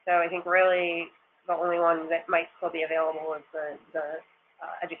 So I think really the only one that might still be available is the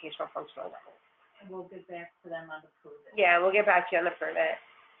educational functional level. And we'll get back to them on the prove it. Yeah, we'll get back to you on the prove it.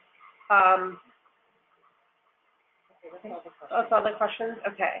 That's all the questions?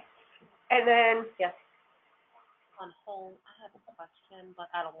 Okay. And then, yes. On hold, I have a question, but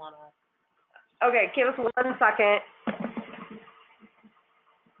I don't want to. Okay, give us 1 second.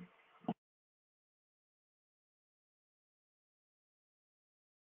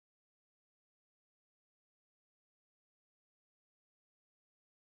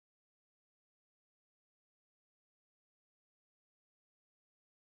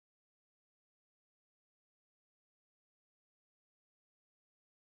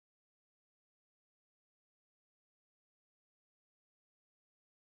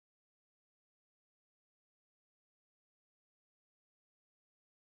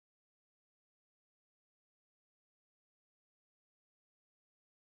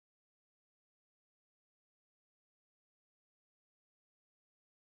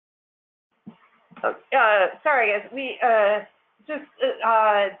 Sorry, guys. We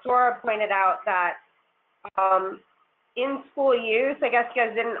Dora pointed out that in school use, I guess you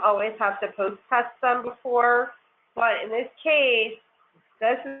guys didn't always have to post-test them before, but in this case,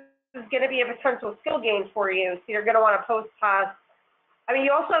 this is going to be a potential skill gain for you. So you're going to want to post-test. I mean,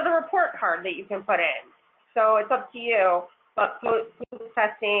 you also have the report card that you can put in. So it's up to you, but post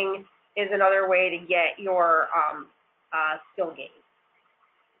testing is another way to get your skill gain.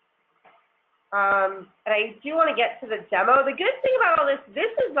 And I do want to get to the demo. The good thing about all this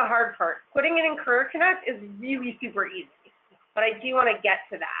is the hard part. Putting it in Career Connect is really super easy, but I do want to get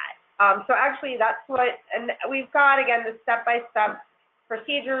to that. So actually that's what, and we've got, again, the step-by-step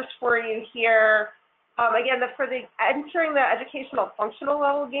procedures for you here. Again, for the entering the educational functional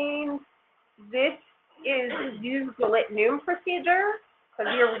level gains, this is use the Lit-Noom procedure,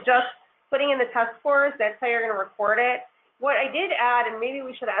 because you're just putting in the test scores. That's how you're going to record it. What I did add, and maybe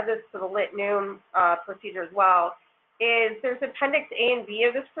we should add this to the Lit-Noom procedure as well, is there's Appendix A and B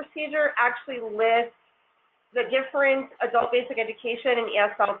of this procedure actually lists the different adult basic education and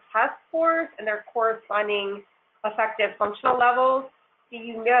ESL test scores and their corresponding effective functional levels, so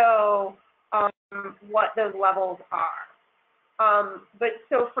you know what those levels are. But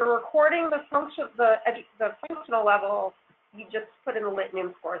so for recording the functional level, you just put in the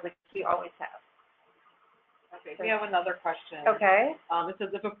Lit-Noom scores like you always have. Okay, we have another question. Okay. It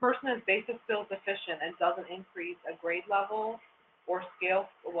says, if a person is basic skills deficient and doesn't increase a grade level or scale,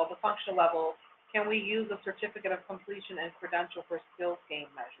 well, the functional level, can we use a certificate of completion and credential for skills gain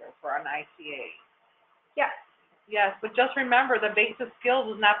measure for an ITA? Yes. Yes, but just remember, the basic skills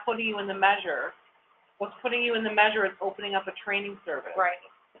is not putting you in the measure. What's putting you in the measure is opening up a training service. Right.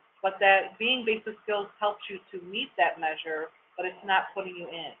 But that being basic skills helps you to meet that measure, but it's not putting you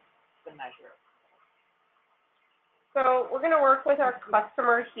in the measure. So we're going to work with our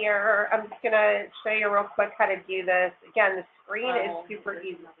customer here. I'm just going to show you real quick how to do this. Again, the screen is super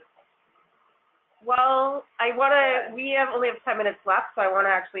easy. Well, we only have 10 minutes left, so I want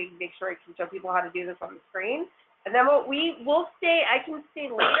to actually make sure I can show people how to do this on the screen. And then I can stay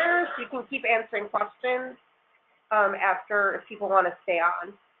later, so you can keep answering questions after if people want to stay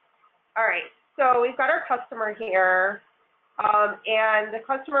on. All right, so we've got our customer here, and the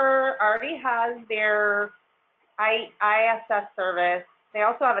customer already has their ISS service. They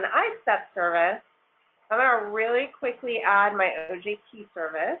also have an ISTEP service. I'm going to really quickly add my OJT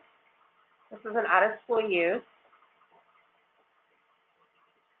service. This is an out-of-school use.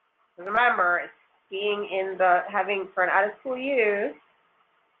 Remember, it's being in for an out-of-school use,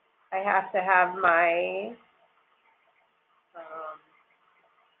 I have to have my,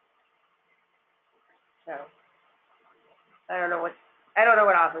 I don't know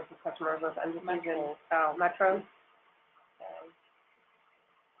what office this customer is with. I'm just using, Metro.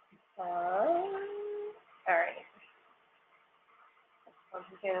 All right.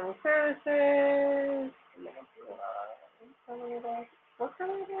 Complicated services. What's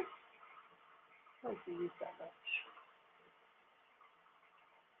related? I don't use that much.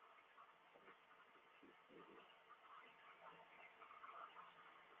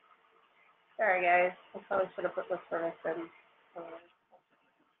 Sorry, guys. I probably should have put this service in.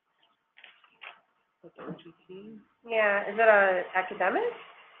 Yeah, is it a academic?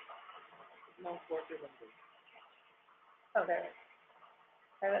 No, Oh, there it is.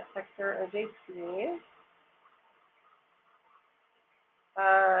 Private sector OJT.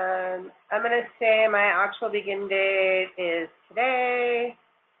 I'm going to say my actual begin date is today,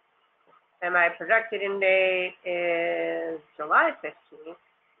 and my projected end date is July 15th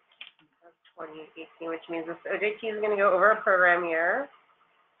of 2018, which means this OJT is going to go over a program year.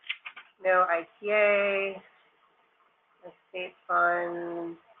 No ITA, no state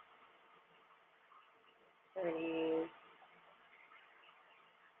funds, 30s.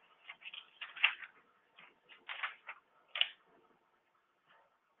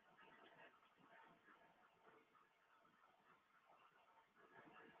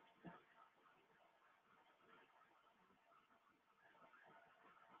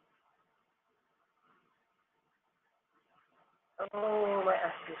 Oh, my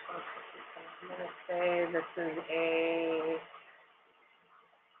application. I'm going to say this is a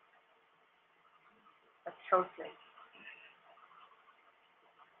accountant.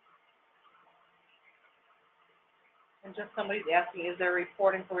 And just somebody's asking, is there a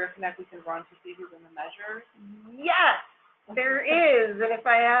report in Career Connect we can run to see who's in the measure? Yes, there is. And if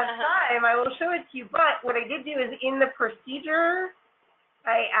I have time, I will show it to you. But what I did do is in the procedure,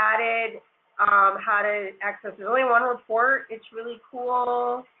 I added how to access. There's only one report. It's really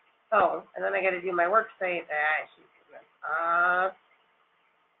cool. Oh, and then I got to do my worksite.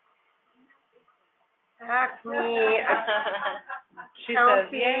 Hack me. She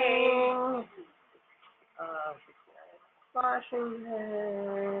says, yay. Washington.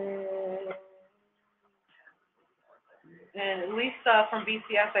 And Lisa from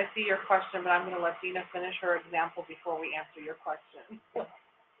BCS, I see your question, but I'm going to let Dina finish her example before we answer your question.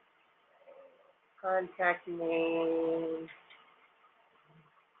 Contact name.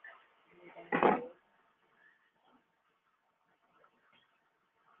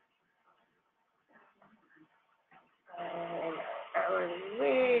 And hourly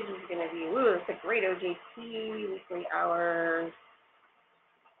wage is going to be, ooh, that's a great OJT, weekly hours.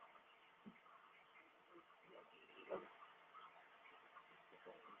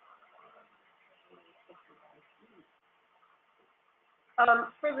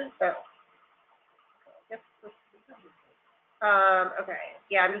 For this, okay,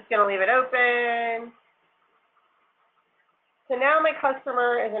 yeah, I'm just going to leave it open. So now my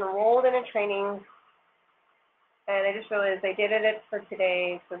customer is enrolled in a training, and I just realized I did it for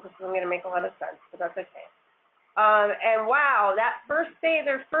today, so this isn't going to make a lot of sense, but that's okay. And wow, that first day,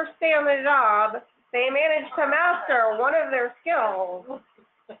 their first day on the job, they managed to master one of their skills.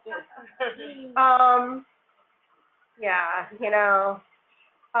 Yeah, you know.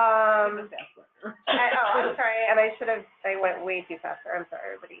 I'm sorry, and I went way too fast there. I'm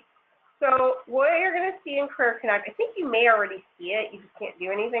sorry, everybody. So what you're going to see in Career Connect, I think you may already see it, you just can't do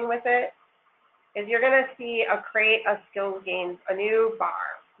anything with it, is you're going to see create a skills gains, a new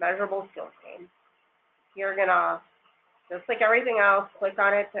bar, measurable skills gains. You're going to, just like everything else, click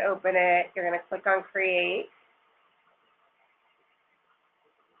on it to open it. You're going to click on create.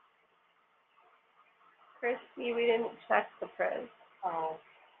 Christy, we didn't check the priz. Oh.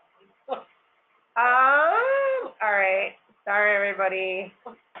 All right. Sorry, everybody.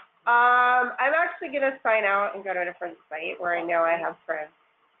 I'm actually going to sign out and go to a different site where I know I have priz.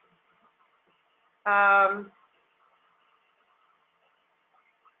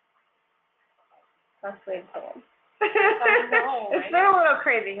 That's the way it's going. It's been a little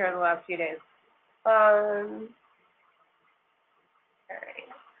crazy here the last few days. All right.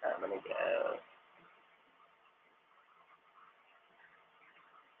 I'm going to go.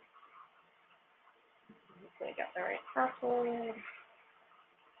 I got the right password.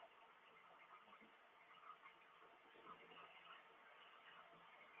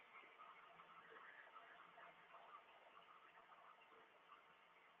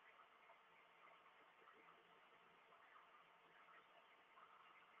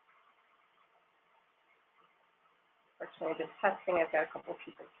 Fortunately, just testing. I've got a couple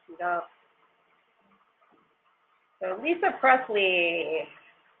people queued up. So Lisa Presley.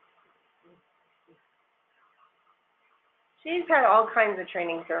 She's had all kinds of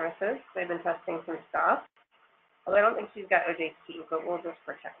training services. They've been testing some stuff. Although I don't think she's got OJT, but we'll just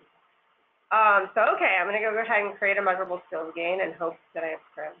pretend. So okay, I'm gonna go ahead and create a measurable skills gain and hope that I have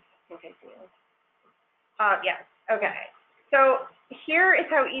priz. I think I do. Yes. Okay. So here is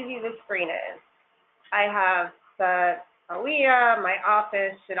how easy the screen is. I have the ALIA, my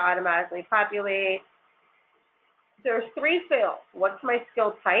office should automatically populate. There's 3 fields. What's my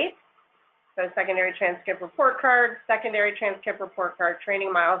skill type? So secondary transcript report card, secondary transcript report card,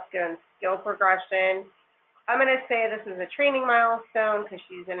 training milestone, skill progression. I'm going to say this is a training milestone because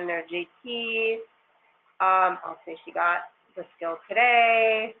she's in an OJT. I'll say she got the skill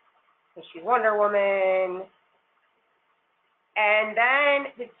today because she's Wonder Woman. And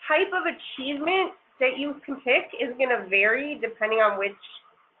then the type of achievement that you can pick is going to vary depending on which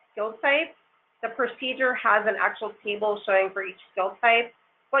skill type. The procedure has an actual table showing for each skill type,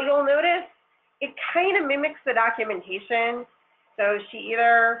 but you'll notice it kind of mimics the documentation. So she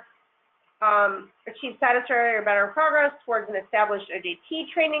either achieved satisfactory or better progress towards an established OJT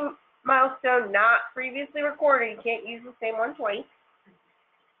training milestone not previously recorded. You can't use the same one twice.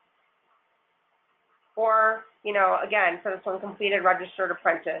 Or, you know, again, for this one, completed registered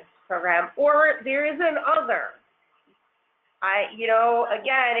apprentice program. Or there is an other. You know,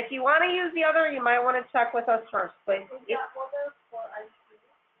 again, if you want to use the other, you might want to check with us first. But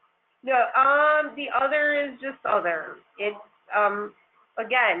no, the other is just other. It's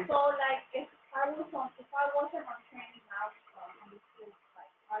again. So like if I wasn't on training milestone on the skill site,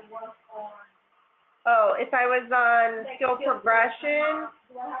 I was on. Oh, if I was on skill progression.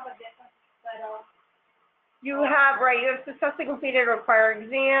 Do I have a different set of? You have, right, you have successfully completed required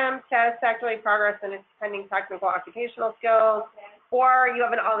exams, satisfactory progress in its pending technical occupational skills, or you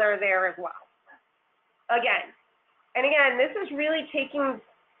have an other there as well. Again, this is really taking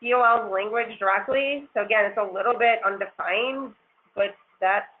DOL's language directly, so again, it's a little bit undefined, but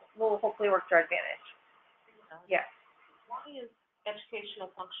that will hopefully work to our advantage. Yes. Why is educational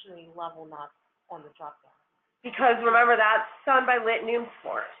functioning level not on the drop down? Because remember, that's done by lit noom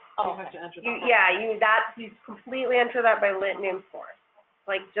scores. Oh, You have to enter You completely enter that by lit noom scores,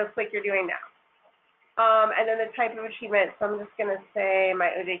 just like you're doing now. And then the type of achievement. So I'm just going to say my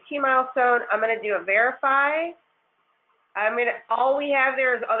OJT milestone. I'm going to do a verify. All we have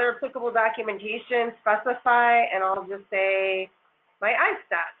there is other applicable documentation, specify, and I'll just say my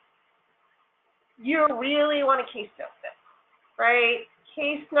ISTAT. You really want to case note this, right?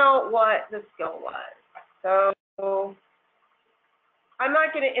 Case note what the skill was. So I'm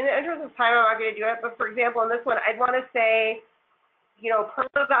not going to, in the interest of time, I'm not going to do it, but for example, in this one, I'd want to say, per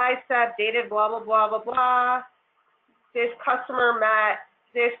the ISTAT, dated blah, blah, blah, blah, blah. This customer met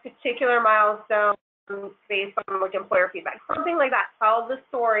this particular milestone based on employer feedback, something like that. Tell the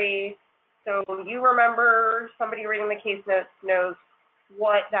story so you remember, somebody reading the case notes knows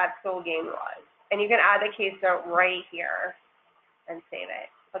what that skill gain was. And you can add the case note right here and save it.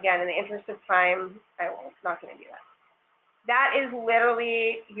 Again, in the interest of time, I'm not going to do that. That is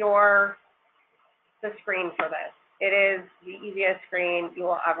literally the screen for this. It is the easiest screen you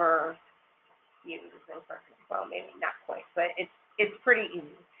will ever use in person. Well, maybe not quite, but it's pretty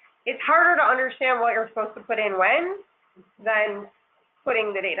easy. It's harder to understand what you're supposed to put in when than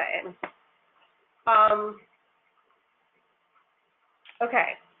putting the data in.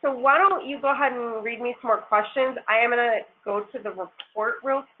 Okay, so why don't you go ahead and read me some more questions. I am going to go to the report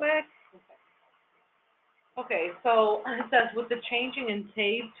real quick. Okay, so it says, with the changing in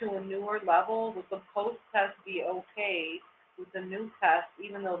TABE to a newer level, would the post-test be okay with the new test,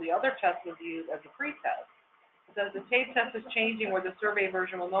 even though the other test was used as a pre-test? It says the TABE test is changing where the survey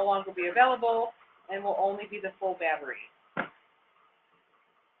version will no longer be available and will only be the full battery.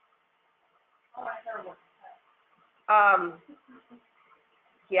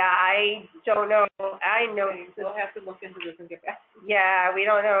 Yeah, I don't know. I know. We'll have to look into this and get back. Yeah, we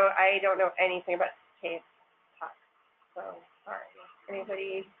don't know. I don't know anything about TABE. So, all right.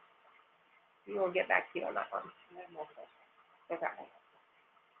 Anybody? We will get back to you on that one. Okay.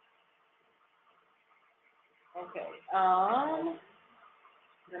 Okay.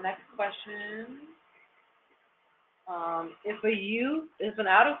 The next question. If an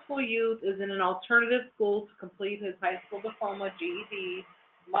out-of-school youth is in an alternative school to complete his high school diploma, GED,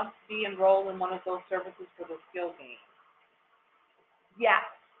 must be enrolled in one of those services for the skill gain. Yeah.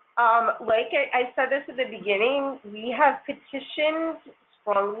 Like I said this at the beginning, we have petitioned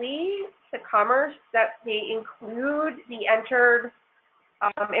strongly to Commerce that they include the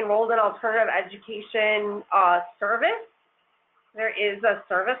enrolled in alternative education service. There is a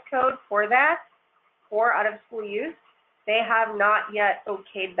service code for that, for out-of-school youth. They have not yet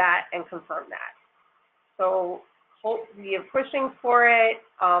okayed that and confirmed that. So we are pushing for it.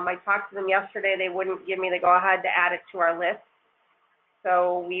 I talked to them yesterday. They wouldn't give me the go-ahead to add it to our list.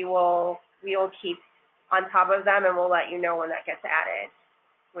 So we will keep on top of them, and we'll let you know when that gets added,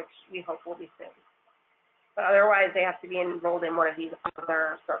 which we hope will be soon. But otherwise, they have to be enrolled in one of these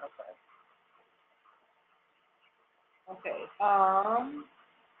other services. Okay.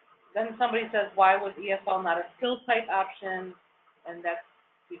 Then somebody says, why was ESL not a skill type option? And that's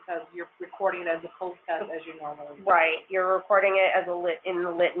because you're recording it as a post test as you normally do. Right. You're recording it as in the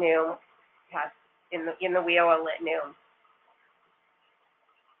lit new test, in the WIOA lit new.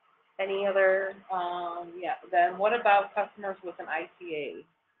 Any other? Yeah. Then what about customers with an ITA?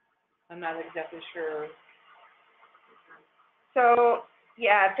 I'm not exactly sure. So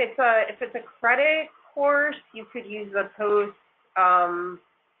yeah, if it's a credit course, you could use the post.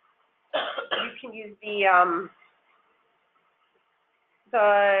 You can use the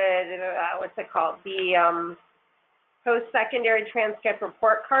what's it called? The post-secondary transcript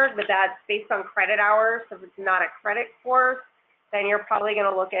report card, but that's based on credit hours. So if it's not a credit course, then you're probably going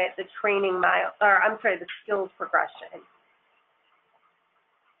to look at the the skills progression.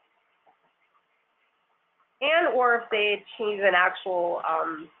 And or if they achieve an actual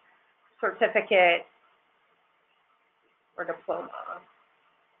certificate or diploma.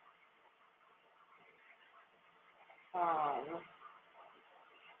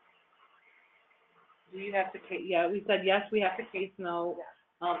 Do you have to case? Yeah, we said yes. We have to case note.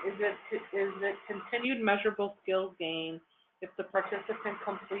 Is it continued measurable skills gain if the participant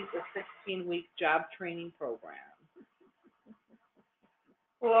completes a 16-week job training program?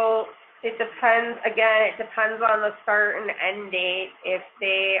 Well, it depends. Again, it depends on the start and end date. If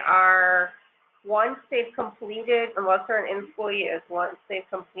they are, once they've completed, unless they're an in-school youth, once they've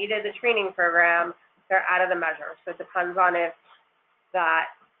completed the training program, they're out of the measure. So it depends on if that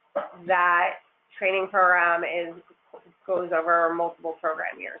training program goes over multiple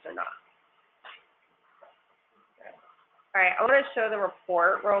program years or not. All right, I want to show the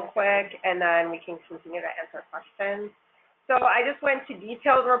report real quick, and then we can continue to answer questions. So I just went to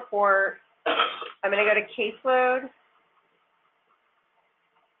detailed report. I'm going to go to caseload.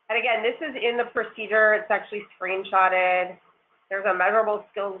 And again, this is in the procedure. It's actually screenshotted. There's a measurable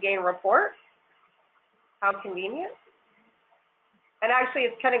skills gain report. How convenient. And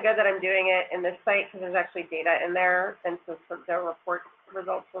actually, it's kind of good that I'm doing it in this site because there's actually data in there, and so the report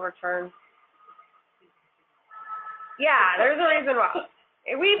results will return. Yeah, there's a reason why.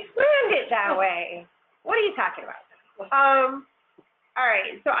 We planned it that way. What are you talking about? All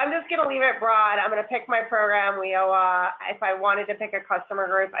right, so I'm just going to leave it broad. I'm going to pick my program, WIOA. If I wanted to pick a customer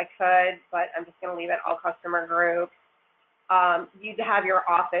group, I could, but I'm just going to leave it all customer group. You'd have your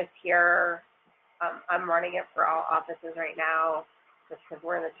office here. I'm running it for all offices right now, just because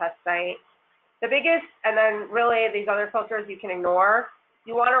we're in the test site. The biggest, and then really these other filters you can ignore.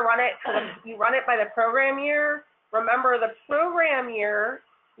 You want to run it, you run it by the program year. Remember the program year,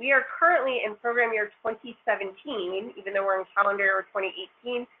 we are currently in program year 2017, even though we're in calendar year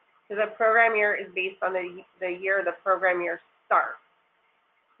 2018, because the program year is based on the year the program year starts.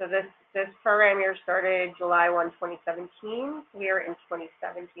 So this program year started July 1, 2017. We are in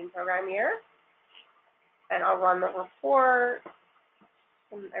 2017 program year. And I'll run the report.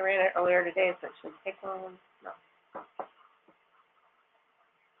 I ran it earlier today, so it shouldn't take long. No.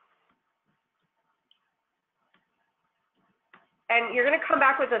 And you're going to come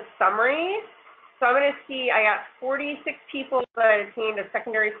back with a summary. So I'm going to see I got 46 people that attained a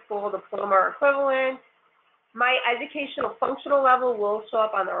secondary school diploma or equivalent. My educational functional level will show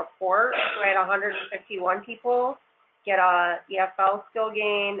up on the report. So I had 151 people get a EFL skill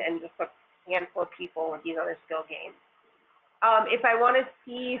gain and just a handful of people with these other skill gains. If I want to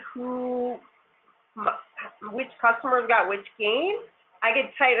see which customers got which gain, I could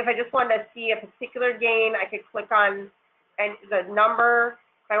type, if I just wanted to see a particular gain, I could click on and the number.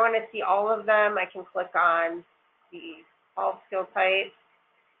 If I want to see all of them, I can click on the all skill types.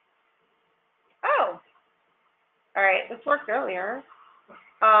 Oh, all right, this worked earlier.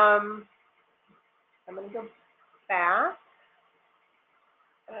 I'm going to go back.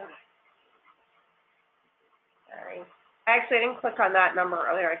 Sorry. Actually, I didn't click on that number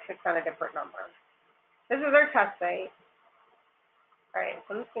earlier. I clicked on a different number. This is our test site. All right,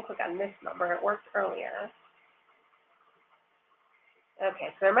 so I'm just going to click on this number. It worked earlier.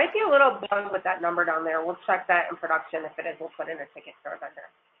 Okay, so there might be a little bug with that number down there. We'll check that in production. If it is, we'll put in a ticket to our vendor.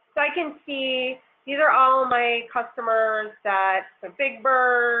 So I can see these are all my customers that, so Big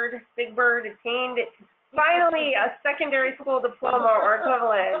Bird attained finally a secondary school diploma or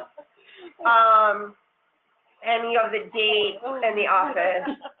equivalent. And you have the date and the office.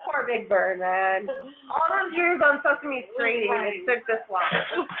 Poor Big Bird, man. All those years on Sesame Street, it took this long.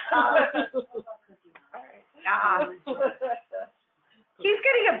 He's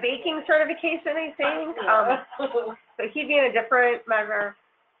getting a baking certification, I think. So he'd be in a different measure.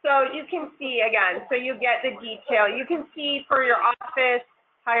 So you can see, again, so you get the detail. You can see for your office,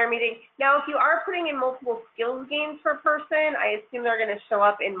 higher meeting. Now, if you are putting in multiple skills gains per person, I assume they're going to show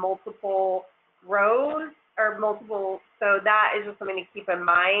up in multiple rows or multiple. So that is just something to keep in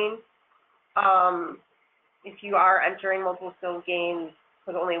mind. If you are entering multiple skills gains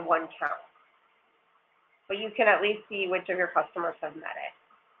with only one count. But you can at least see which of your customers have met it.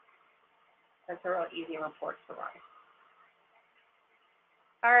 That's a real easy report to run.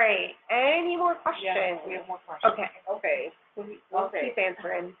 All right, any more questions? Yeah, we have more questions. Okay. We'll keep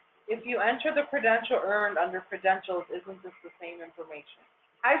answering. If you enter the credential earned under credentials, isn't this the same information?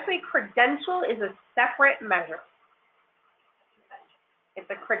 Actually, credential is a separate measure. It's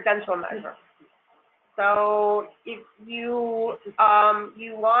a credential measure. So if you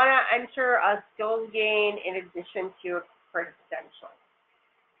want to enter a skills gain in addition to a credential.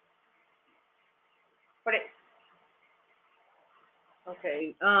 But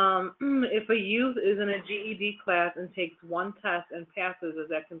Okay. If a youth is in a GED class and takes one test and passes, is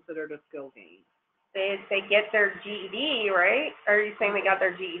that considered a skill gain? they get their GED, right? Are you saying they got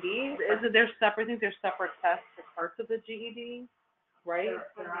their GED? Is it separate? I think there's separate tests for parts of the GED, right?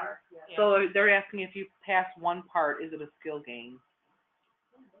 There are, yeah. So they're asking if you pass one part, is it a skill gain?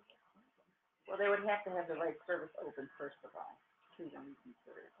 Well, they would have to have the right service open first of all.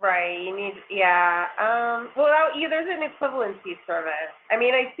 Right, you need, yeah. Well, there's an equivalency service. I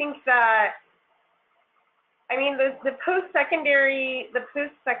mean, I think that, the post-secondary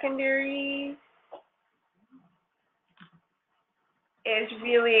is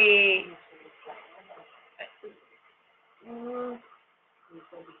really,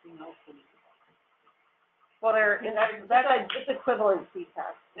 well, it's equivalency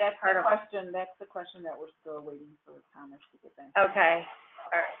test. That's the question that we're still waiting for Commerce to get back. Okay,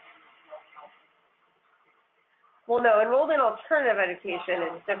 all right. Well, no, enrolled in alternative education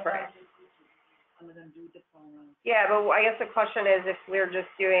is different. some of them do diplomas. Yeah, but I guess the question is if we're just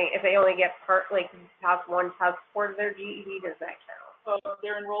doing, if they only get pass one test for their GED, does that count? So if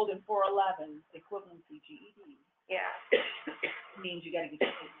they're enrolled in 411, equivalency GED, Yeah, means you gotta get your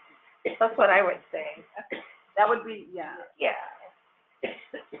GED. that's what I would say. That would be, yeah. Yeah.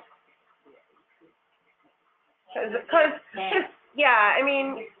 Cause, yeah, I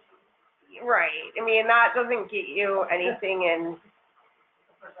mean, right, I mean, that doesn't get you anything in,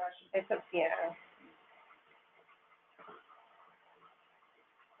 it's a, yeah.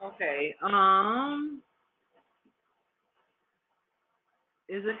 Okay,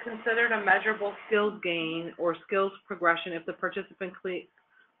 is it considered a measurable skills gain or skills progression if the participant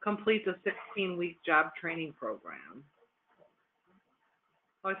completes a 16-week job training program?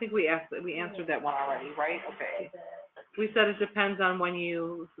 Oh, I think we answered that one already, right? Okay. We said it depends on when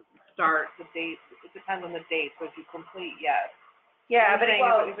you start, the date, it depends on the date, so if you complete, yes. Yeah, but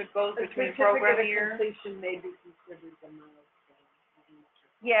If it goes between program years. Completion may be considered a milestone.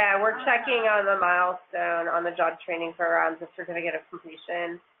 yeah, we're checking on the milestone on the job training programs, the certificate of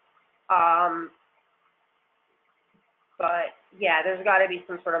completion. But yeah, there's got to be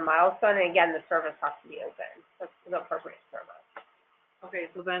some sort of milestone, and again, the service has to be open. That's the appropriate service. Okay,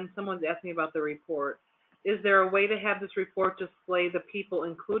 so then someone's asking about the report. Is there a way to have this report display the people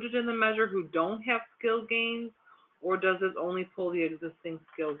included in the measure who don't have skill gains, or does this only pull the existing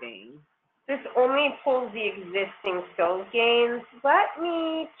skill gains? This only pulls the existing skills gains. Let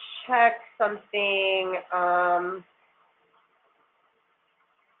me check something.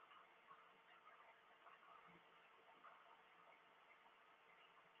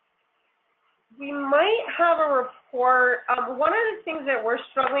 We might have a report. One of the things that we're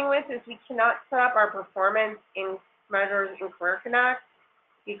struggling with is we cannot set up our performance in measures in Career Connect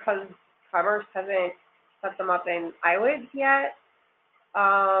because Commerce hasn't set them up in IWID yet.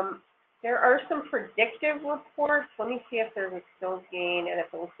 There are some predictive reports. Let me see if there's a skills gain and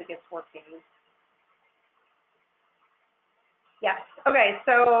if it looks like it's working. Yes. Okay,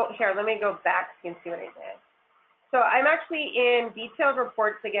 so here, let me go back and see what I did. So I'm actually in detailed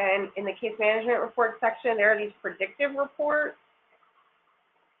reports again. In the case management report section, there are these predictive reports.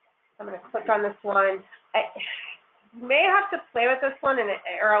 I'm going to click on this one. You may have to play with this one,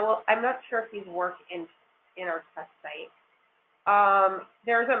 I'm not sure if these work in our test site.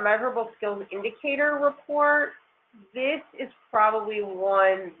 There's a measurable skills indicator report. This is probably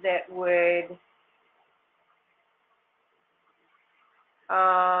one that would,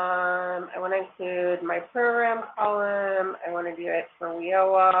 I want to include my program column. I want to do it for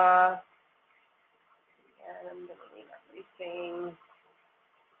WIOA. And I'm going to leave everything.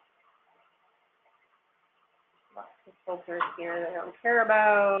 Lots of filters here that I don't care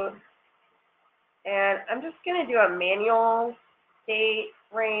about. And I'm just going to do a manual date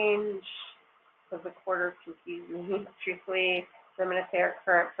range because the quarters confuse me, truthfully. So I'm going to say our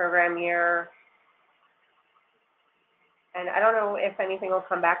current program year. And I don't know if anything will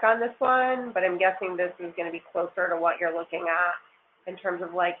come back on this one, but I'm guessing this is going to be closer to what you're looking at in terms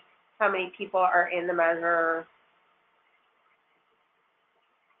of like how many people are in the measure.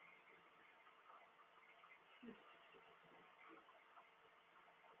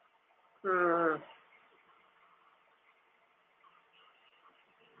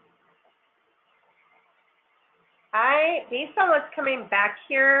 Based on what's coming back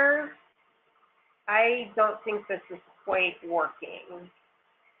here, I don't think this is quite working.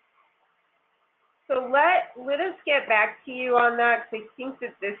 So let us get back to you on that, because I think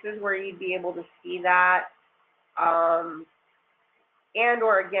that this is where you'd be able to see that. And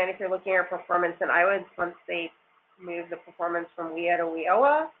or again, if you're looking at performance in IWIDS, once they move the performance from WIA to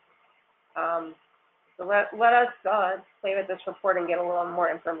WIOA. So let us play with this report and get a little more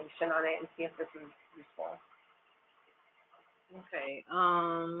information on it and see if this is useful. Okay,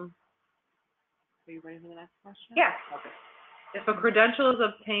 are you ready for the next question? Yeah. Okay. If a credential is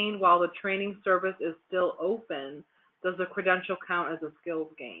obtained while the training service is still open, does the credential count as a skills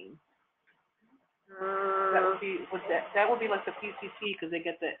gain? That would be like the PCT, because they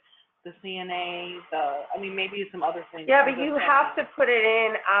get the CNA, maybe some other things. Yeah, but you have to put it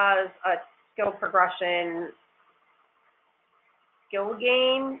in as a skill progression skill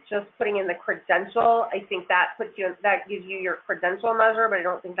gain. Just putting in the credential, I think that gives you your credential measure, but I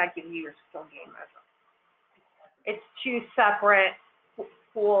don't think that gives you your skill gain measure. It's two separate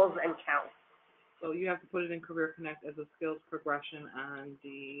pools and counts. So you have to put it in Career Connect as a skills progression on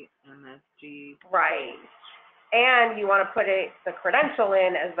the MSG. Right. And you want to put the credential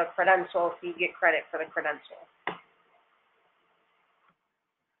in as the credential, so you get credit for the credential.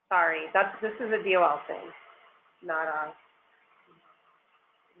 Sorry, this is a DOL thing, not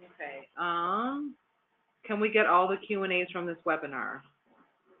Okay, can we get all the Q&As from this webinar?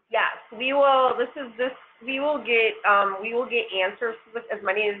 Yes, we will. We will get answers to as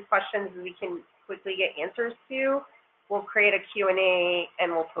many of these questions as we can quickly get answers to. We'll create a Q&A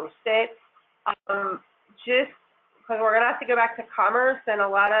and we'll post it. Just because we're gonna have to go back to Commerce, and a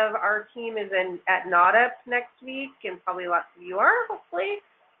lot of our team is at NAUDIP next week, and probably lots of you are, hopefully.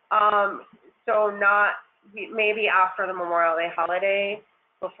 So maybe after the Memorial Day holiday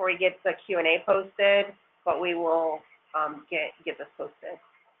before we get the Q&A posted, but we will get this posted.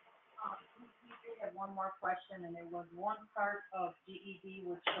 We had one more question, and it was one part of GED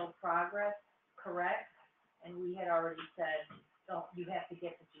would show progress, correct? And we had already said, so you have to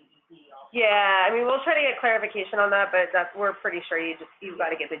get the GED also. Yeah, I mean, we'll try to get clarification on that, but we're pretty sure you've got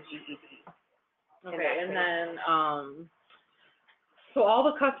to get the GED. Okay, and then, so all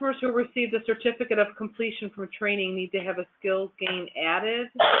the customers who received a certificate of completion from training need to have a skills gain added.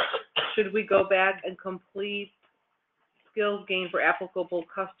 Should we go back and complete skills gain for applicable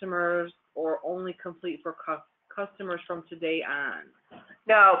customers, or only complete for customers from today on?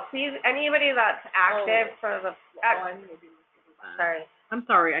 No, please, anybody that's active for the, sorry. I'm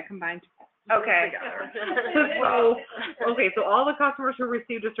sorry, I combined. Okay. So all the customers who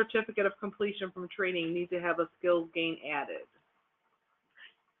received a certificate of completion from training need to have a skills gain added.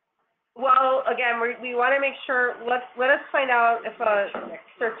 Well, again, we want to make sure, let us find out if a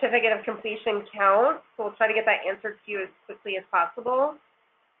certificate of completion counts. So we'll try to get that answered to you as quickly as possible.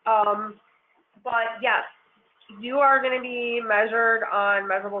 But yes, you are going to be measured on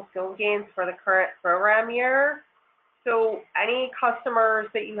measurable skills gains for the current program year. So any customers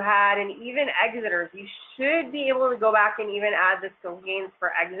that you had, and even exiters, you should be able to go back and even add the skills gains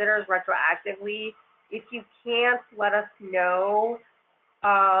for exiters retroactively. If you can't, let us know,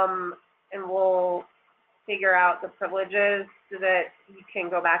 and we'll figure out the privileges so that you can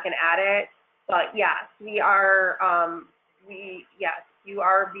go back and add it. But yes, you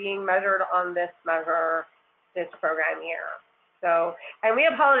are being measured on this measure this program year. So, and we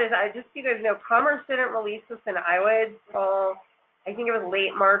apologize, just so you guys know, Commerce didn't release this in Iowa until, I think it was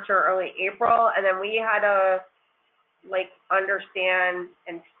late March or early April, and then we had to, understand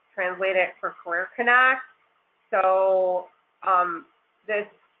and translate it for Career Connect. So,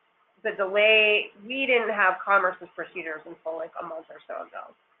 the delay, we didn't have Commerce's procedures until a month or so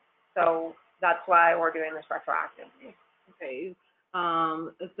ago. So that's why we're doing this retroactively. Okay,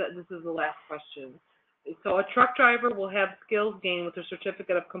 this is the last question. So a truck driver will have skills gain with a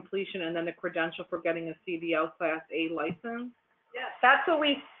certificate of completion and then a credential for getting a CDL Class A license? Yes. That's what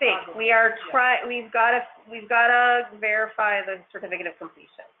we think. We are we've got to verify the certificate of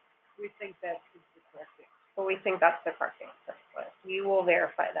completion. We think that's the correct thing. But we think that's the correct answer. But we will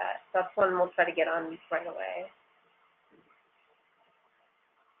verify that. That's one we'll try to get on right away.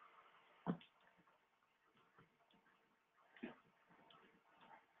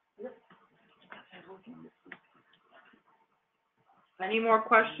 Any more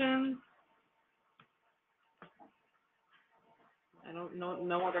questions? I don't know,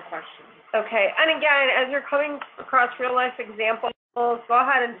 no other questions. Okay, and again, as you're coming across real life examples, go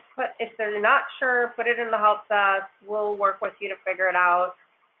ahead and if they're not sure, put it in the help desk. We'll work with you to figure it out.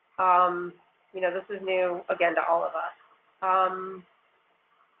 This is new, again, to all of us.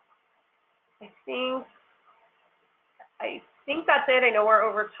 I think that's it. I know we're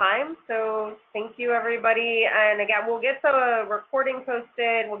over time, so thank you, everybody. And again, we'll get the recording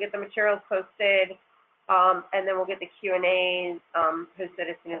posted, we'll get the materials posted, and then we'll get the Q&A posted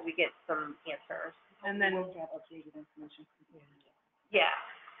as soon as we get some answers. And then We'll have updated information. Yeah.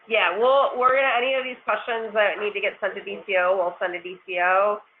 We're gonna, any of these questions that need to get sent to DCO, we'll send to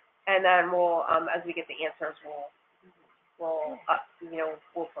DCO, and then we'll, as we get the answers, we'll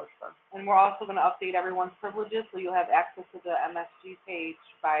post them. And we're also going to update everyone's privileges, so you'll have access to the MSG page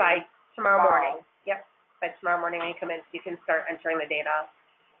by tomorrow morning. Yep, by tomorrow morning when you come in, so you can start entering the data.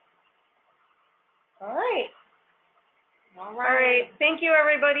 All right. Thank you,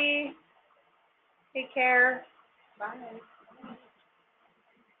 everybody. Take care. Bye.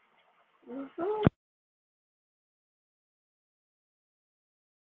 Mm-hmm.